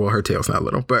 or well, her tail's not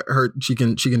little, but she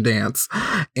can dance,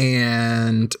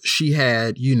 and she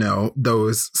had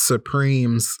those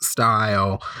Supremes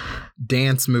style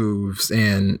dance moves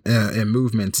and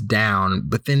movements down,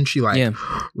 but then she has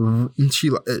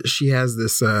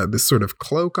this sort of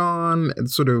cloak on, and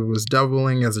sort of was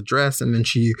doubling as a dress, and then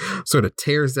she sort of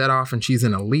tears that off, and she's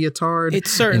in a leotard.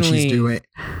 It's certainly. And she's doing.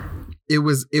 It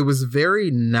was very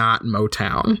not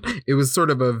Motown. It was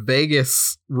sort of a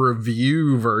Vegas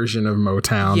review version of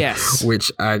Motown. Yes.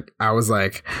 Which I was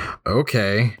like,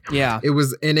 okay. Yeah. It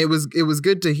was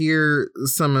good to hear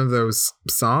some of those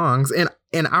songs.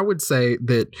 And I would say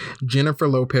that Jennifer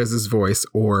Lopez's voice,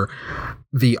 or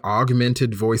the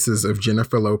augmented voices of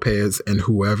Jennifer Lopez and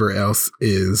whoever else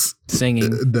is singing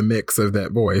the mix of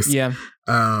that voice. Yeah.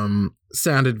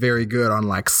 Sounded very good on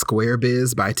Square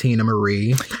Biz by Tina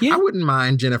Marie. Yeah. I wouldn't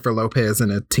mind Jennifer Lopez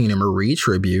in a Tina Marie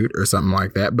tribute or something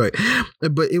like that, but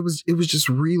it was just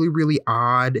really, really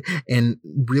odd and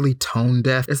really tone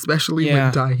deaf, especially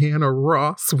when Diana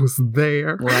Ross was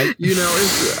there. Right.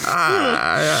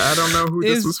 I don't know who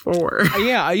this was for.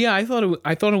 Yeah. I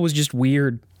thought it was just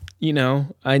weird.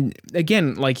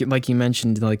 Again, like you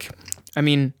mentioned,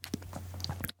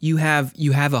 You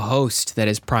have a host that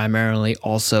is primarily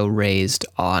also raised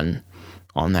on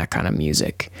that kind of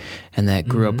music, and that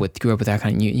grew up with that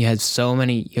kind of. You have so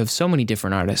many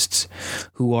different artists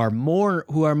who are more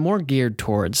geared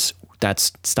towards that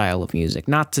style of music.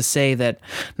 Not to say that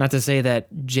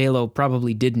J-Lo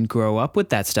probably didn't grow up with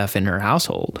that stuff in her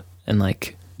household and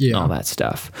all that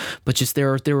stuff, but just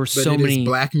there were so many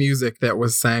black music that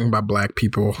was sang by black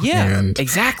people. Yeah, and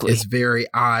exactly. It's very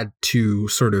odd to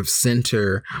sort of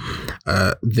center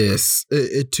a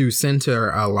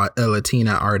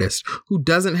Latina artist who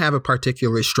doesn't have a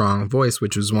particularly strong voice,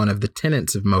 which was one of the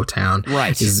tenets of Motown.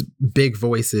 Right, is big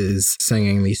voices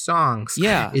singing these songs.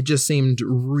 Yeah, it just seemed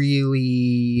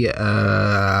really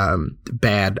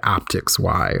bad optics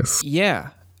wise. Yeah.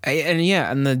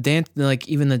 And the dance,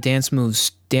 even the dance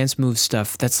moves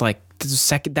stuff.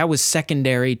 That was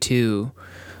secondary to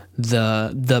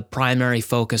the primary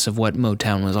focus of what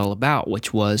Motown was all about,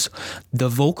 which was the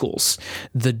vocals,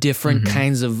 the different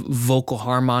kinds of vocal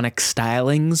harmonic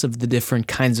stylings of the different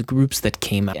kinds of groups that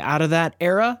came out of that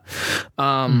era.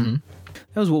 That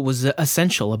was what was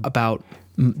essential about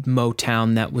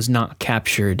Motown that was not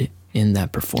captured in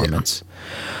that performance.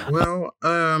 Well,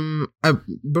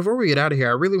 before we get out of here,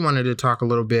 I really wanted to talk a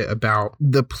little bit about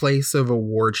the place of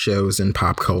award shows in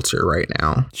pop culture right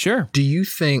now. Sure. Do you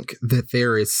think that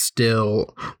there is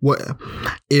still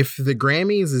if the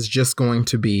Grammys is just going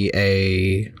to be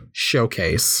a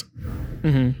showcase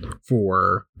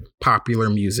for popular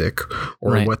music,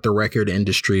 or what the record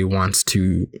industry wants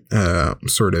to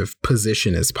sort of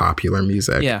position as popular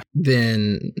music,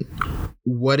 then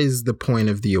what is the point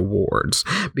of the awards?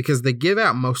 Because they give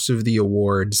out most of the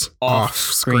awards off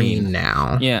screen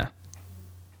now. Yeah.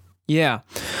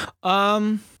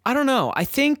 I don't know. I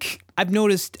think I've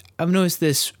noticed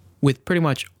this with pretty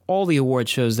much all the award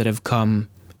shows that have come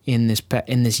in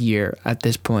this year at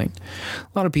this point. A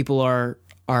lot of people are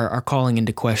calling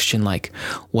into question, like,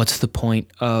 what's the point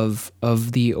of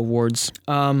the awards?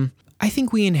 I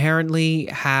think we inherently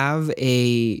have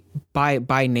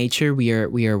by nature we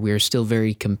are still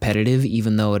very competitive,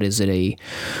 even though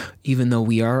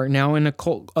we are now in a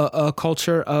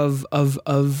culture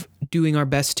of doing our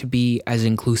best to be as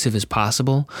inclusive as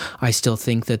possible. I still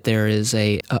think that there is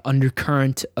a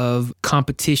undercurrent of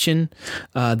competition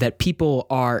that people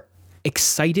are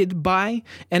excited by,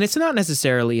 and it's not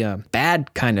necessarily a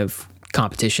bad kind of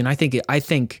competition. I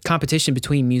think competition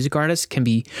between music artists can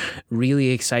be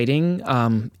really exciting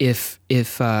if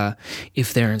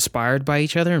they're inspired by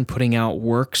each other and putting out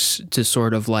works to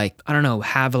sort of, like, I don't know,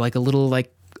 have like a little,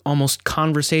 like, almost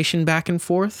conversation back and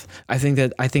forth. I think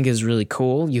is really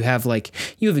cool. You have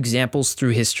examples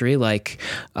through history, like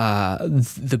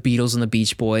the Beatles and the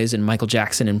Beach Boys and Michael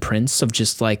Jackson and Prince, of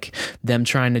just like them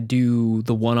trying to do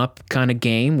the one-up kind of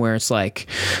game, where it's like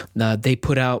they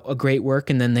put out a great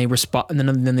work and then they respond, and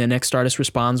then the next artist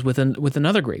responds with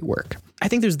another great work. I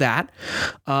think there's that.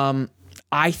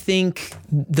 I think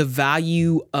the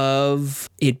value of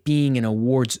it being an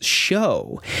awards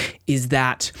show is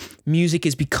that music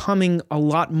is becoming a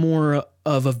lot more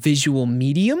of a visual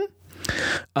medium.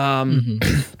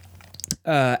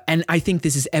 And I think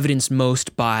this is evidenced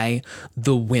most by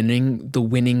the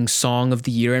winning song of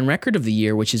the year and record of the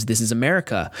year, which is "This Is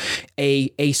America,"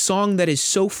 a song that is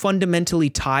so fundamentally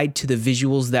tied to the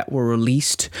visuals that were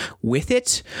released with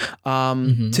it,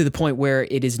 to the point where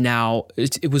it is now.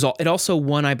 It also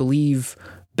won, I believe,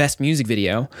 Best Music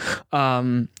Video,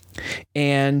 and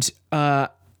I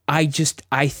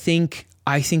think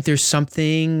there's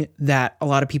something that a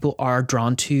lot of people are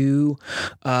drawn to.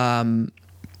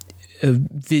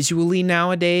 Visually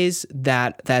nowadays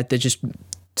that just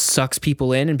sucks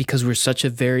people in, and because we're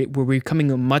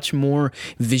becoming a much more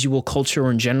visual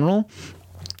culture in general,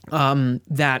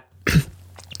 that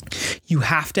you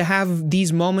have to have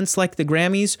these moments like the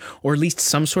Grammys, or at least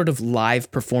some sort of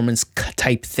live performance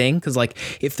type thing. Because, like,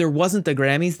 if there wasn't the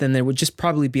Grammys, then there would just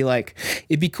probably be like,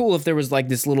 it'd be cool if there was like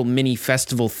this little mini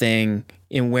festival thing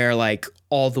in where like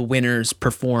all the winners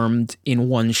performed in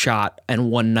one shot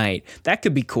and one night. That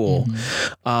could be cool.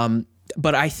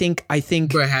 But I think.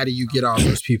 But how do you get all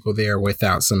those people there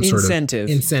without some incentive. Sort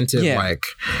of incentive, yeah, like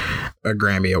a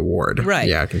Grammy award? Right.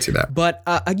 Yeah, I can see that. But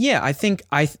yeah, I think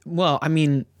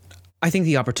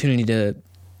the opportunity to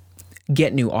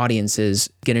get new audiences,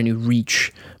 get a new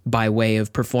reach by way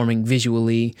of performing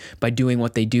visually, by doing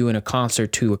what they do in a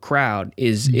concert to a crowd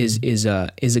is a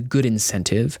good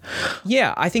incentive.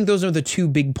 Yeah, I think those are the two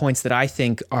big points that I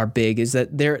think are big, is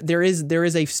that there is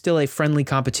still a friendly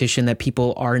competition that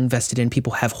people are invested in.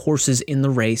 People have horses in the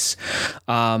race.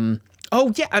 Oh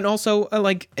yeah, and also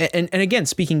and again,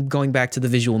 going back to the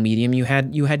visual medium, you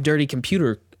had Dirty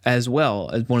Computer as well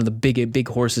as one of the big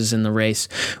horses in the race,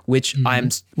 which I'm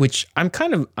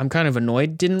kind of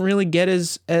annoyed didn't really get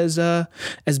as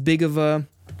big of a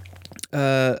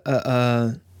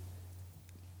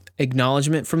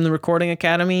acknowledgement from the Recording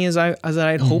Academy as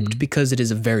I'd hoped, because it is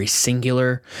a very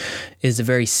singular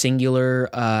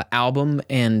album,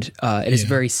 and it is a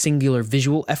very singular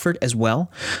visual effort as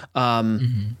well.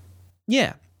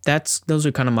 Yeah, those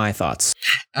are kind of my thoughts.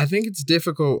 I think it's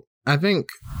difficult. I think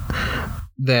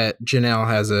that Janelle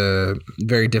has a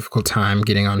very difficult time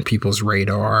getting on people's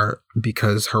radar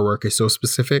because her work is so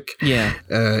specific. Yeah.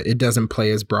 It doesn't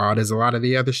play as broad as a lot of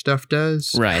the other stuff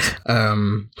does. Right.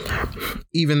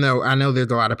 Even though I know there's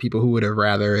a lot of people who would have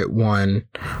rather it won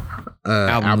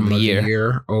album of the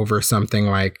year over something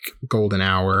like Golden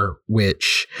Hour,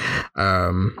 which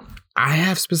I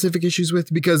have specific issues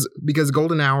with because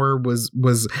Golden Hour was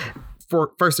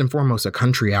first and foremost a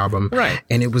country album, right?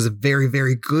 And it was a very,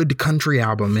 very good country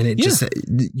album, and it just,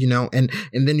 and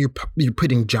then you're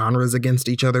putting genres against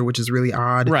each other, which is really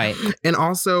odd, right? And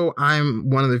also, I'm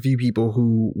one of the few people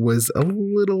who was a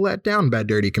little let down by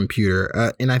Dirty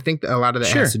Computer, and I think that a lot of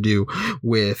that has to do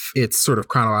with its sort of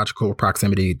chronological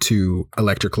proximity to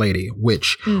Electric Lady,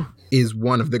 which is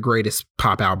one of the greatest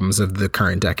pop albums of the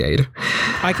current decade.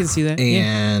 I can see that,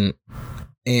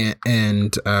 and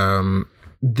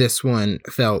this one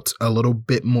felt a little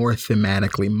bit more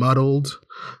thematically muddled.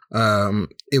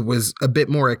 It was a bit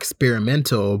more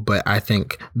experimental, but I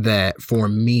think that for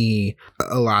me,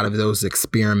 a lot of those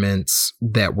experiments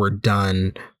that were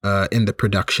done in the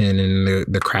production and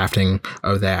the crafting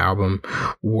of that album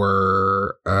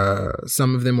were,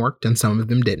 some of them worked and some of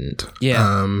them didn't.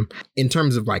 Yeah. In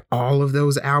terms of like all of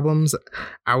those albums,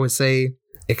 I would say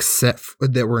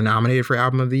that were nominated for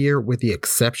Album of the Year, with the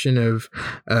exception of,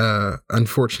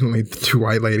 unfortunately, the two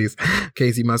white ladies,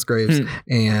 Kacey Musgraves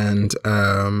and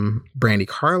Brandi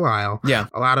Carlile. Yeah.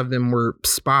 A lot of them were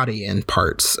spotty in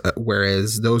parts,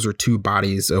 whereas those are two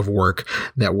bodies of work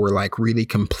that were like really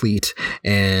complete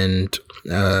and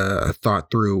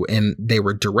thought through, and they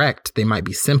were direct. They might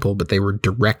be simple, but they were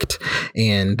direct,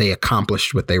 and they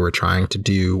accomplished what they were trying to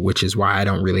do, which is why I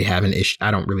don't really have an issue.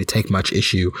 I don't really take much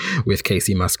issue with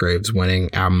Kacey Musgraves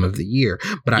winning Album of the Year.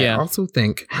 But I also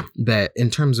think that in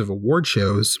terms of award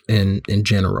shows in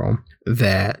general,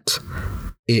 that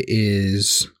it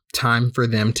is time for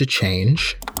them to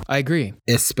change. I agree.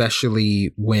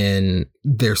 Especially when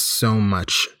there's so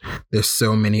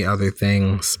many other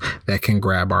things that can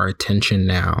grab our attention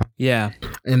now. Yeah.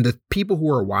 And the people who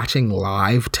are watching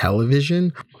live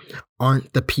television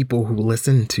aren't the people who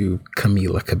listen to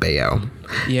Camila Cabello.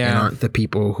 Yeah. And aren't the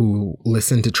people who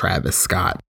listen to Travis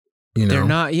Scott. You know, they're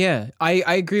not. Yeah, I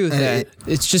agree with that.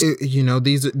 It's just,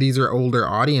 these are older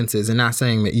audiences, and not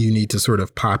saying that you need to sort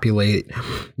of populate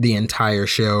the entire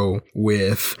show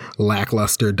with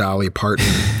lackluster Dolly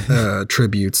Parton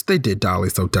tributes. They did Dolly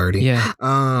so dirty. Yeah.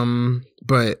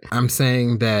 But I'm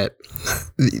saying that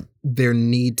there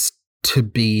needs to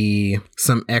be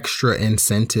some extra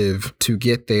incentive to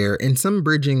get there, and some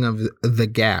bridging of the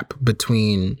gap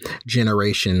between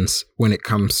generations when it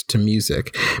comes to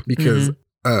music, because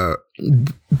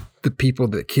the people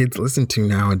that kids listen to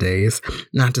nowadays,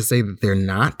 not to say that they're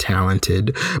not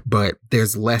talented, but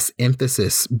there's less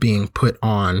emphasis being put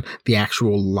on the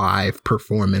actual live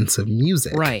performance of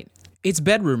music. Right. It's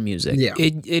bedroom music. Yeah.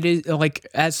 It is, like,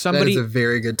 as somebody, that is a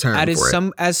very good term for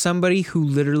it. As somebody who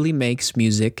literally makes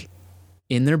music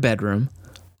in their bedroom,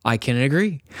 I can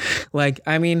agree. Like,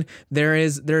 I mean, there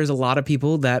is a lot of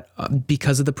people that,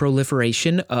 because of the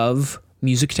proliferation of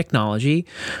music technology,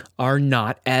 are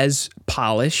not as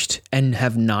polished and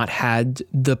have not had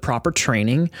the proper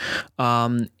training,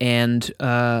 and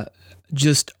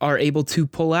just are able to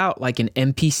pull out like an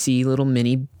MPC little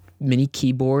mini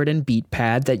keyboard and beat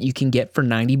pad that you can get for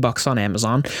 $90 on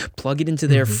Amazon, plug it into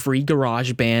their free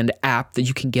GarageBand app that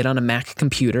you can get on a Mac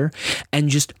computer, and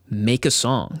just make a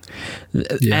song.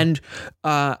 Yeah. And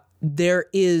there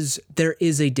is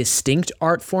a distinct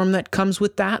art form that comes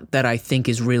with that I think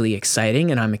is really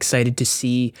exciting, and I'm excited to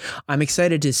see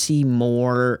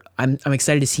more. I'm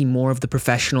excited to see more of the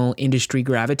professional industry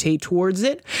gravitate towards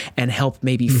it and help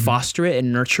maybe foster it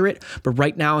and nurture it. But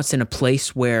right now it's in a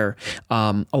place where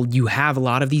you have a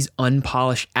lot of these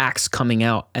unpolished acts coming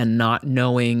out and not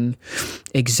knowing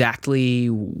exactly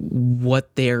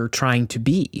what they're trying to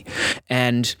be,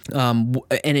 and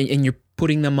you're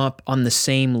putting them up on the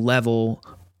same level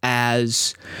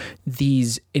as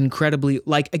these incredibly,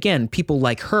 like, again, people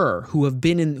like her who have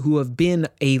been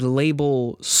a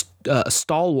label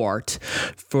stalwart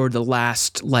for the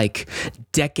last like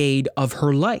decade of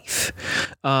her life.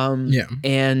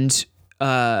 And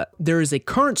there is a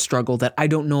current struggle that I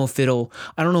don't know if it'll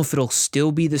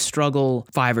still be the struggle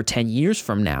 5 or 10 years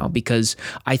from now, because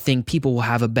I think people will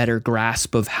have a better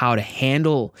grasp of how to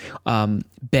handle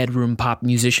bedroom pop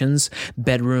musicians,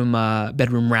 bedroom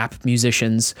rap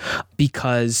musicians,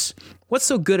 because what's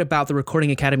so good about the Recording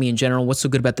Academy in general, what's so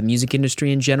good about the music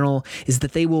industry in general, is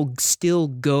that they will still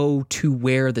go to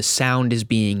where the sound is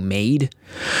being made,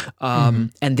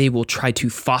 and they will try to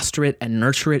foster it and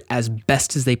nurture it as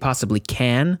best as they possibly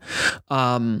can.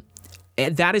 And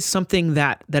that is something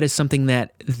that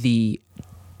the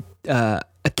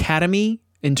Academy,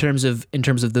 in terms of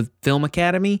the Film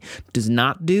Academy, does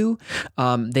not do.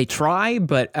 They try,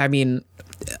 but I mean,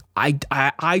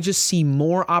 I just see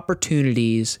more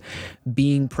opportunities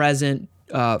being present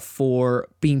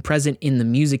in the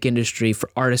music industry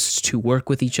for artists to work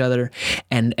with each other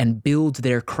and build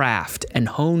their craft and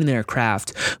hone their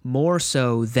craft more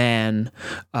so than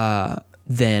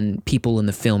people in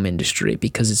the film industry,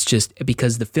 because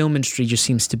the film industry just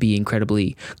seems to be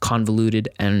incredibly convoluted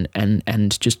and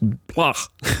just blah.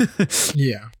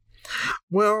 Yeah.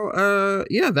 Well,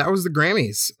 that was the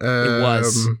Grammys. It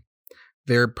was.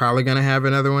 They're probably going to have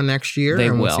another one next year,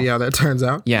 and we'll see how that turns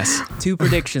out. Yes. 2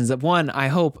 predictions. 1, I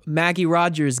hope Maggie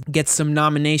Rogers gets some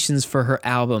nominations for her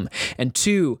album. And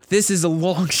 2, this is a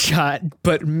long shot,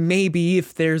 but maybe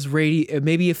if there's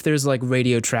like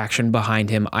radio traction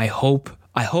behind him, I hope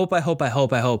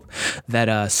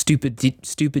that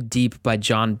Stupid Deep by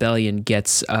Jon Bellion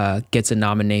gets a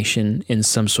nomination in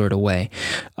some sort of way,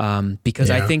 because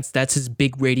I think that's his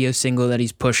big radio single that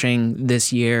he's pushing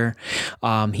this year.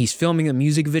 He's filming a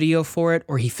music video for it,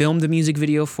 or he filmed a music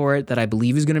video for it that I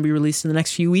believe is going to be released in the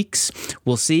next few weeks.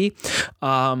 We'll see.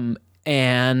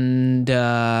 and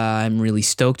I'm really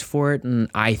stoked for it.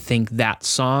 And I think that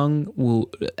song,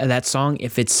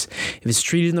 if it's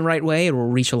treated in the right way, it will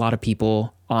reach a lot of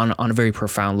people on a very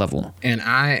profound level. And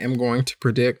I am going to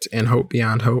predict and hope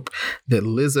beyond hope that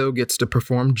Lizzo gets to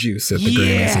perform Juice at the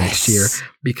Grammys next year,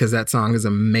 because that song is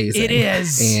amazing. It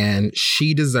is. And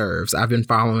she deserves. I've been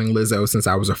following Lizzo since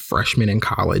I was a freshman in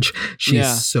college.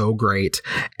 She's so great,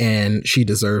 and she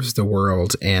deserves the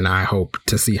world, and I hope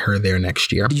to see her there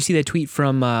next year. Did you see that tweet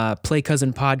from Play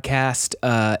Cousin Podcast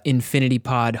Infinity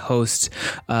Pod host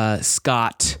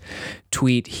Scott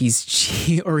tweet?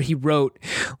 He wrote,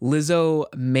 Lizzo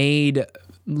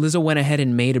went ahead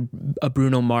and made a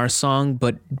Bruno Mars song,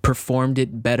 but performed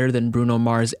it better than Bruno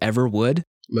Mars ever would.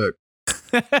 Look,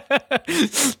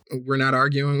 we're not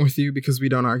arguing with you because we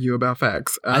don't argue about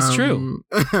facts. That's true.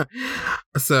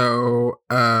 So,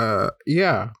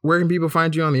 yeah. Where can people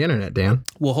find you on the internet, Dan?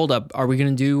 Well, hold up. Are we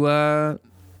going to do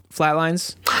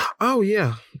Flatlines? Oh,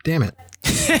 yeah. Damn it.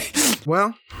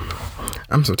 Well,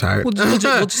 I'm so tired. We'll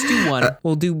just do one.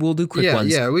 We'll do quick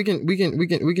ones. Yeah, we can do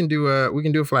a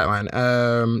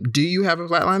flatline. Do you have a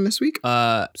flatline this week?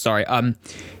 Sorry.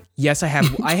 Yes, I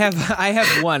have. I have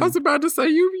one. I was about to say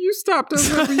you stopped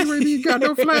us when you already got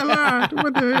no flatline.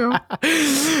 What the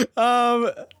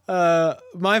hell?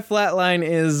 My flatline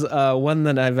is one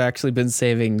that I've actually been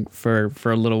saving for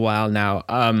a little while now.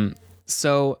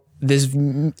 So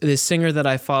this singer that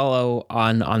I follow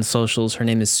on socials, her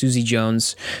name is Susie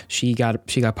Jones. She got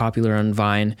popular on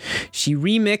Vine. She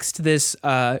remixed this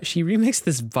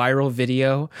viral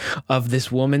video of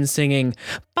this woman singing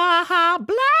Baja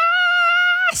Blast.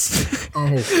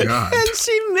 Oh God. And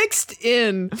she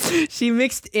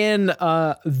mixed in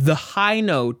the high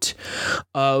note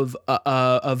of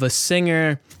a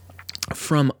singer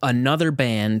from another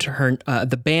band.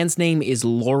 The band's name is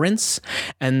Lawrence,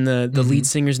 and the lead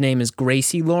singer's name is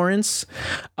Gracie Lawrence.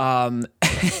 And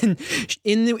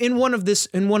in one of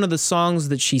the songs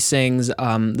that she sings,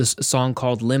 this song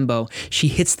called Limbo, she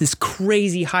hits this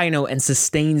crazy high note and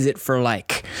sustains it for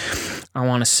like, I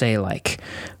want to say like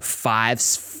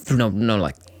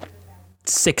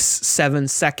 6-7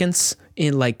 seconds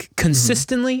in like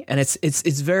consistently, and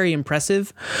it's very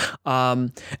impressive.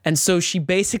 And so she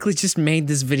basically just made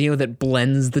this video that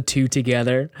blends the two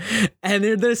together, and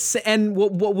and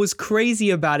what was crazy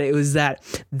about it was that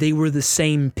they were the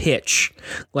same pitch,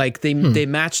 like they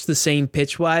matched the same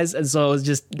pitch wise, and so it was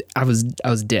just I was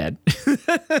dead.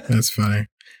 That's funny.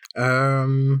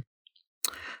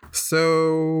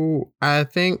 So I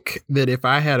think that if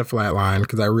I had a flatline,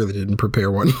 because I really didn't prepare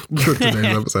one for today's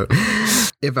episode,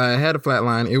 if I had a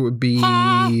flatline, it would be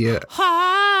oh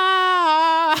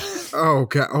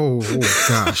god, oh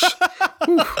gosh,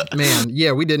 man,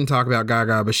 yeah, we didn't talk about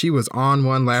Gaga, but she was on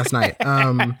one last night.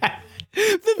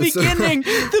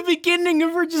 The beginning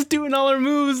of her just doing all her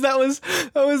moves, that was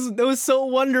so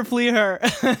wonderfully her.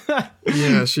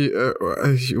 Yeah, she's a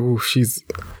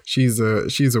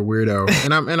weirdo,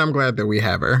 and I'm glad that we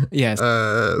have her. Yes.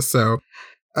 No,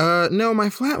 my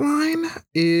flatline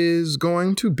is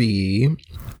going to be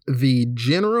the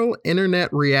general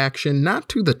internet reaction, not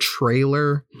to the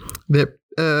trailer that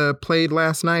played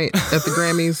last night at the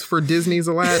Grammys for Disney's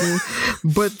Aladdin,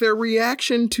 but their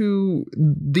reaction to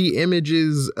the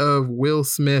images of Will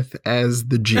Smith as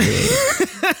the genie.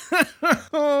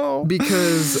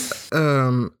 Because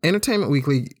Entertainment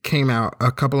Weekly came out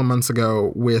a couple of months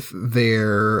ago with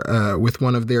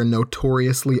one of their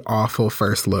notoriously awful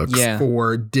first looks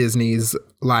for Disney's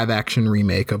live action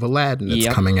remake of Aladdin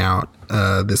that's coming out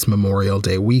this Memorial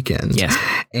Day weekend. Yes.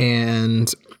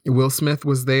 And Will Smith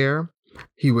was there.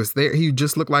 He was there. He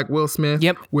just looked like Will Smith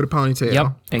with a ponytail. Yep,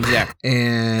 exactly.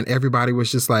 And everybody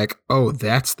was just like, oh,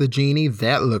 that's the genie?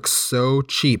 That looks so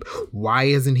cheap. Why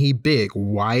isn't he big?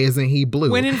 Why isn't he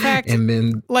blue? When in fact, and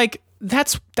then like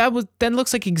that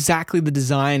looks like exactly the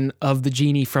design of the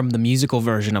genie from the musical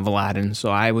version of Aladdin.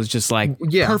 So I was just like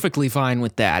perfectly fine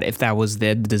with that if that was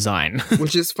the design.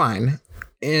 Which is fine.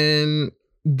 And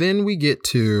then we get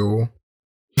to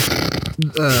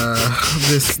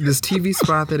this TV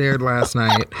spot that aired last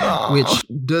night, which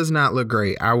does not look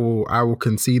great. I will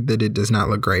concede that it does not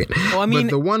look great. Well, I mean, but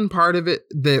the one part of it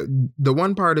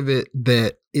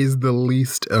that is the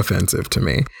least offensive to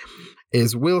me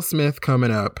is Will Smith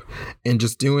coming up and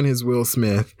just doing his Will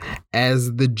Smith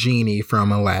as the genie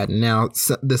from Aladdin. Now,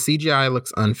 the CGI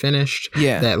looks unfinished.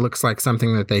 Yeah. That looks like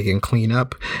something that they can clean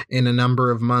up in a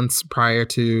number of months prior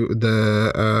to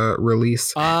the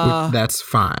release. That's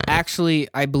fine. Actually,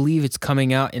 I believe it's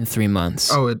coming out in 3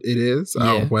 months. Oh, it is? Yeah.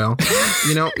 Oh, well,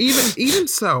 even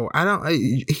so,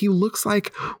 he looks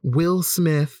like Will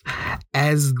Smith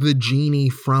as the genie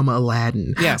from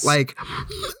Aladdin. Yes. Like,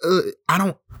 I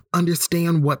don't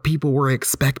understand what people were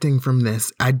expecting from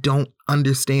this. I don't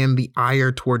understand the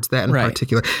ire towards that in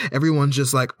particular. Everyone's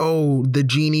just like, oh, the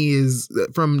genie is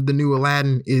from the new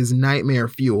Aladdin is nightmare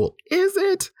fuel. Is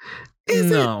it?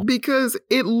 Is it? Because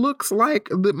it looks like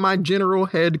my general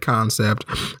head concept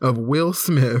of Will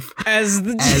Smith as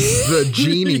the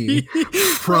genie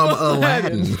from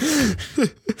Aladdin.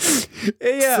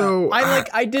 Yeah. So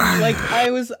I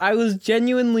was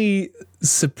genuinely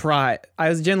surprised. I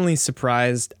was genuinely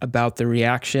surprised about the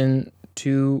reaction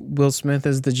to Will Smith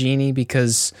as the genie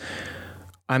because,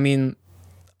 I mean,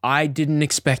 I didn't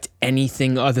expect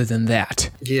anything other than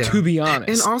that. Yeah. To be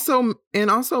honest. And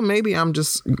also maybe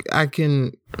I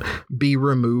can be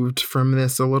removed from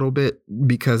this a little bit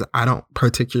because I don't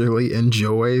particularly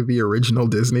enjoy the original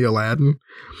Disney Aladdin.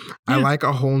 Yeah. I like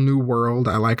A Whole New World.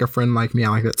 I like A Friend Like Me. I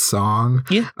like that song.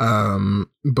 Yeah.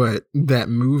 But that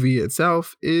movie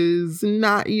itself is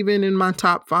not even in my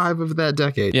top 5 of that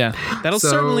decade. Yeah. That'll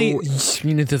certainly,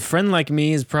 The Friend Like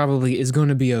Me is going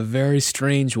to be a very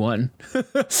strange one.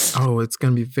 Oh, it's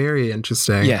going to be very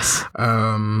interesting. Yes.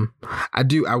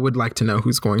 I would like to know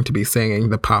who's going to be singing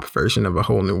the pop version of A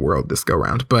Whole New World this go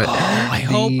round. But I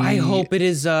hope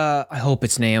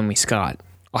it's Naomi Scott.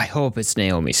 I hope it's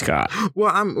Naomi Scott.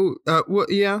 Well,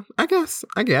 yeah, I guess.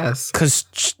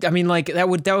 Because I mean, like that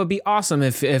would be awesome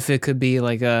if it could be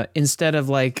like instead of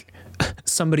like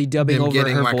somebody dubbing them over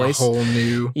getting her like voice, a whole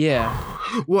new. Yeah.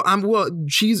 Well,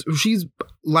 she's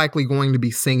likely going to be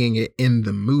singing it in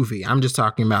the movie. I'm just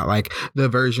talking about like the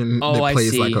version that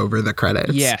plays like over the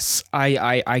credits. Yes,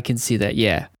 I can see that.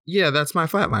 Yeah. Yeah, that's my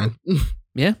flatline.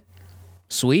 Yeah.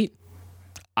 Sweet.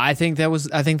 I think that was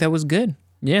good.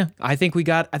 Yeah. I think we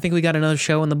got another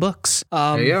show in the books.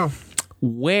 There you go.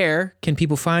 Where can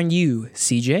people find you,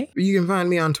 CJ? You can find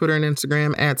me on Twitter and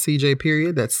Instagram at CJ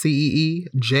period. That's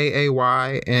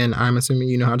CEEJAY. And I'm assuming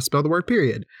you know how to spell the word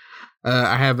period.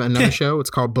 I have another show. It's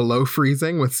called Below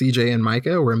Freezing with CJ and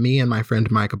Micah, where me and my friend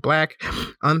Micah Black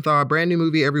unthaw a brand new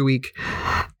movie every week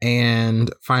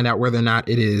and find out whether or not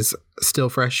it is still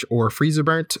fresh or freezer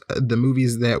burnt. The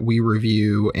movies that we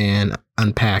review and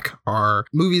unpack are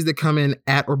movies that come in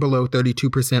at or below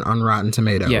 32% on Rotten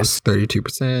Tomatoes. Yes.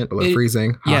 32% below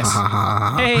freezing. Yes.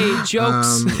 Hey,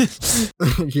 jokes.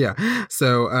 Yeah.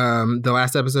 So the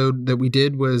last episode that we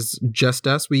did was just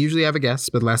us. We usually have a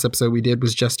guest, but the last episode we did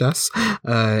was just us.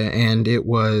 And it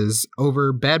was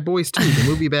over Bad Boys 2, the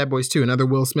movie Bad Boys 2, another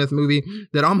Will Smith movie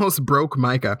that almost broke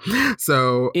Micah.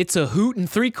 So it's a hoot and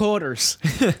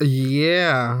 3/4.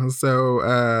 Yeah.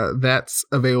 So that's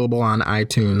available on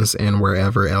iTunes and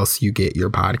wherever else you get your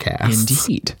podcasts.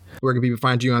 Indeed. Where can people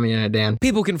find you on the internet, Dan?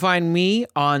 People can find me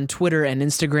on Twitter and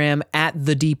Instagram at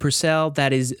the D Purcell.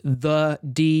 That is the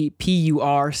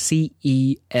DPURCELL.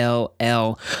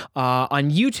 On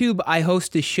YouTube, I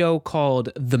host a show called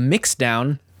The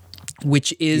Mixdown,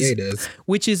 which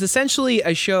is essentially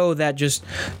a show that just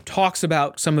talks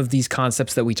about some of these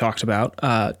concepts that we talked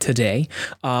about today.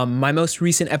 My most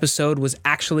recent episode was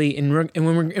actually in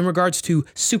regards to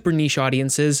super niche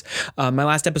audiences. My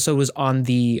last episode was on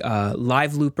the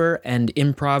live looper and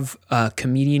improv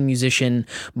comedian musician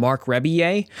Mark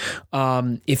Rebier.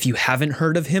 If you haven't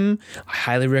heard of him, I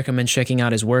highly recommend checking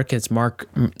out his work. It's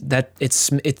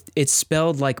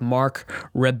spelled like Mark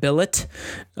Rebillet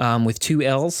with 2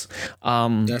 L's.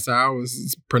 That's how I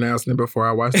was pronouncing it before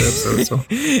I watched the episode.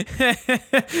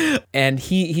 So. And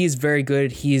he's very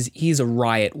good. He's a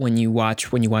riot when you watch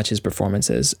his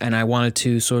performances. And I wanted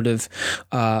to sort of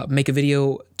make a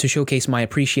video to showcase my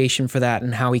appreciation for that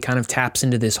and how he kind of taps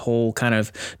into this whole kind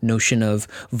of notion of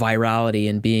virality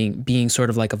and being sort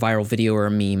of like a viral video or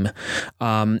a meme.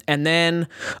 And then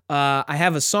I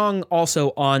have a song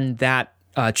also on that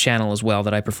channel as well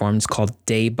that I performed. It's called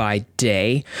Day by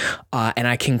Day. And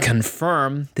I can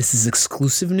confirm, this is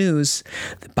exclusive news,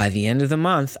 that by the end of the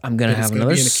month, I'm going to have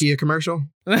another... It's going to be in a Kia commercial?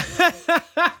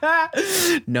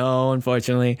 No,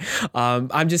 unfortunately.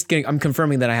 I'm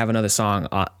confirming that I have another song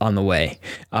on the way.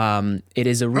 It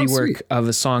is a rework of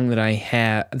a song that I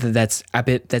have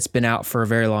that's been out for a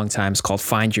very long time. It's called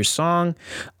Find Your Song.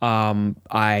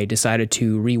 I decided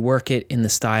to rework it in the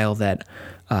style that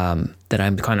I'm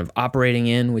kind of operating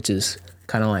in, which is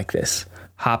kind of like this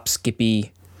hop,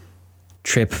 skippy,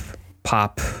 trip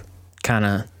pop kind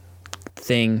of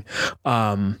thing.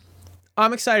 I'm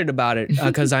excited about it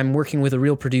because I'm working with a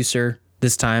real producer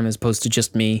this time as opposed to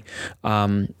just me.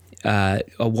 A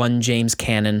one James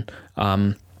Cannon,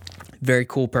 very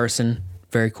cool person,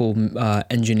 very cool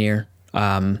engineer,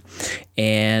 and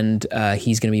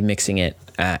he's going to be mixing it.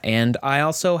 And I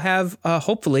also have,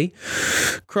 hopefully,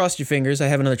 cross your fingers, I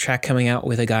have another track coming out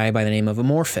with a guy by the name of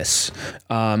Amorphous.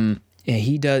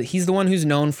 He's the one who's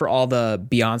known for all the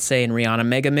Beyonce and Rihanna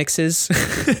mega mixes.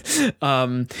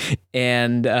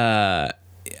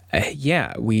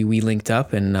 We linked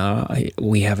up and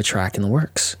we have a track in the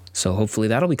works. So hopefully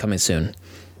that'll be coming soon.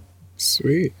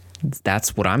 Sweet.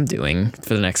 That's what I'm doing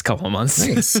for the next couple of months.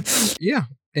 Nice. Yeah.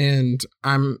 And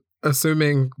I'm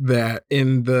assuming that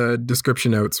in the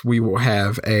description notes, we will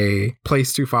have a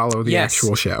place to follow the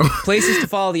actual show. Places to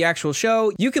follow the actual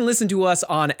show. You can listen to us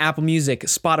on Apple Music,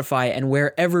 Spotify, and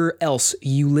wherever else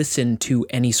you listen to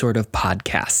any sort of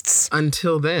podcasts.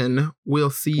 Until then,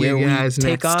 we'll see you guys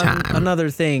next time. Another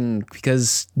thing,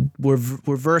 because we're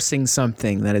reversing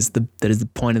something that is the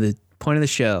point of the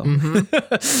show.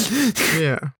 Mm-hmm.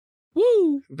 Yeah.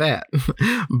 Woo! That.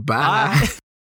 Bye.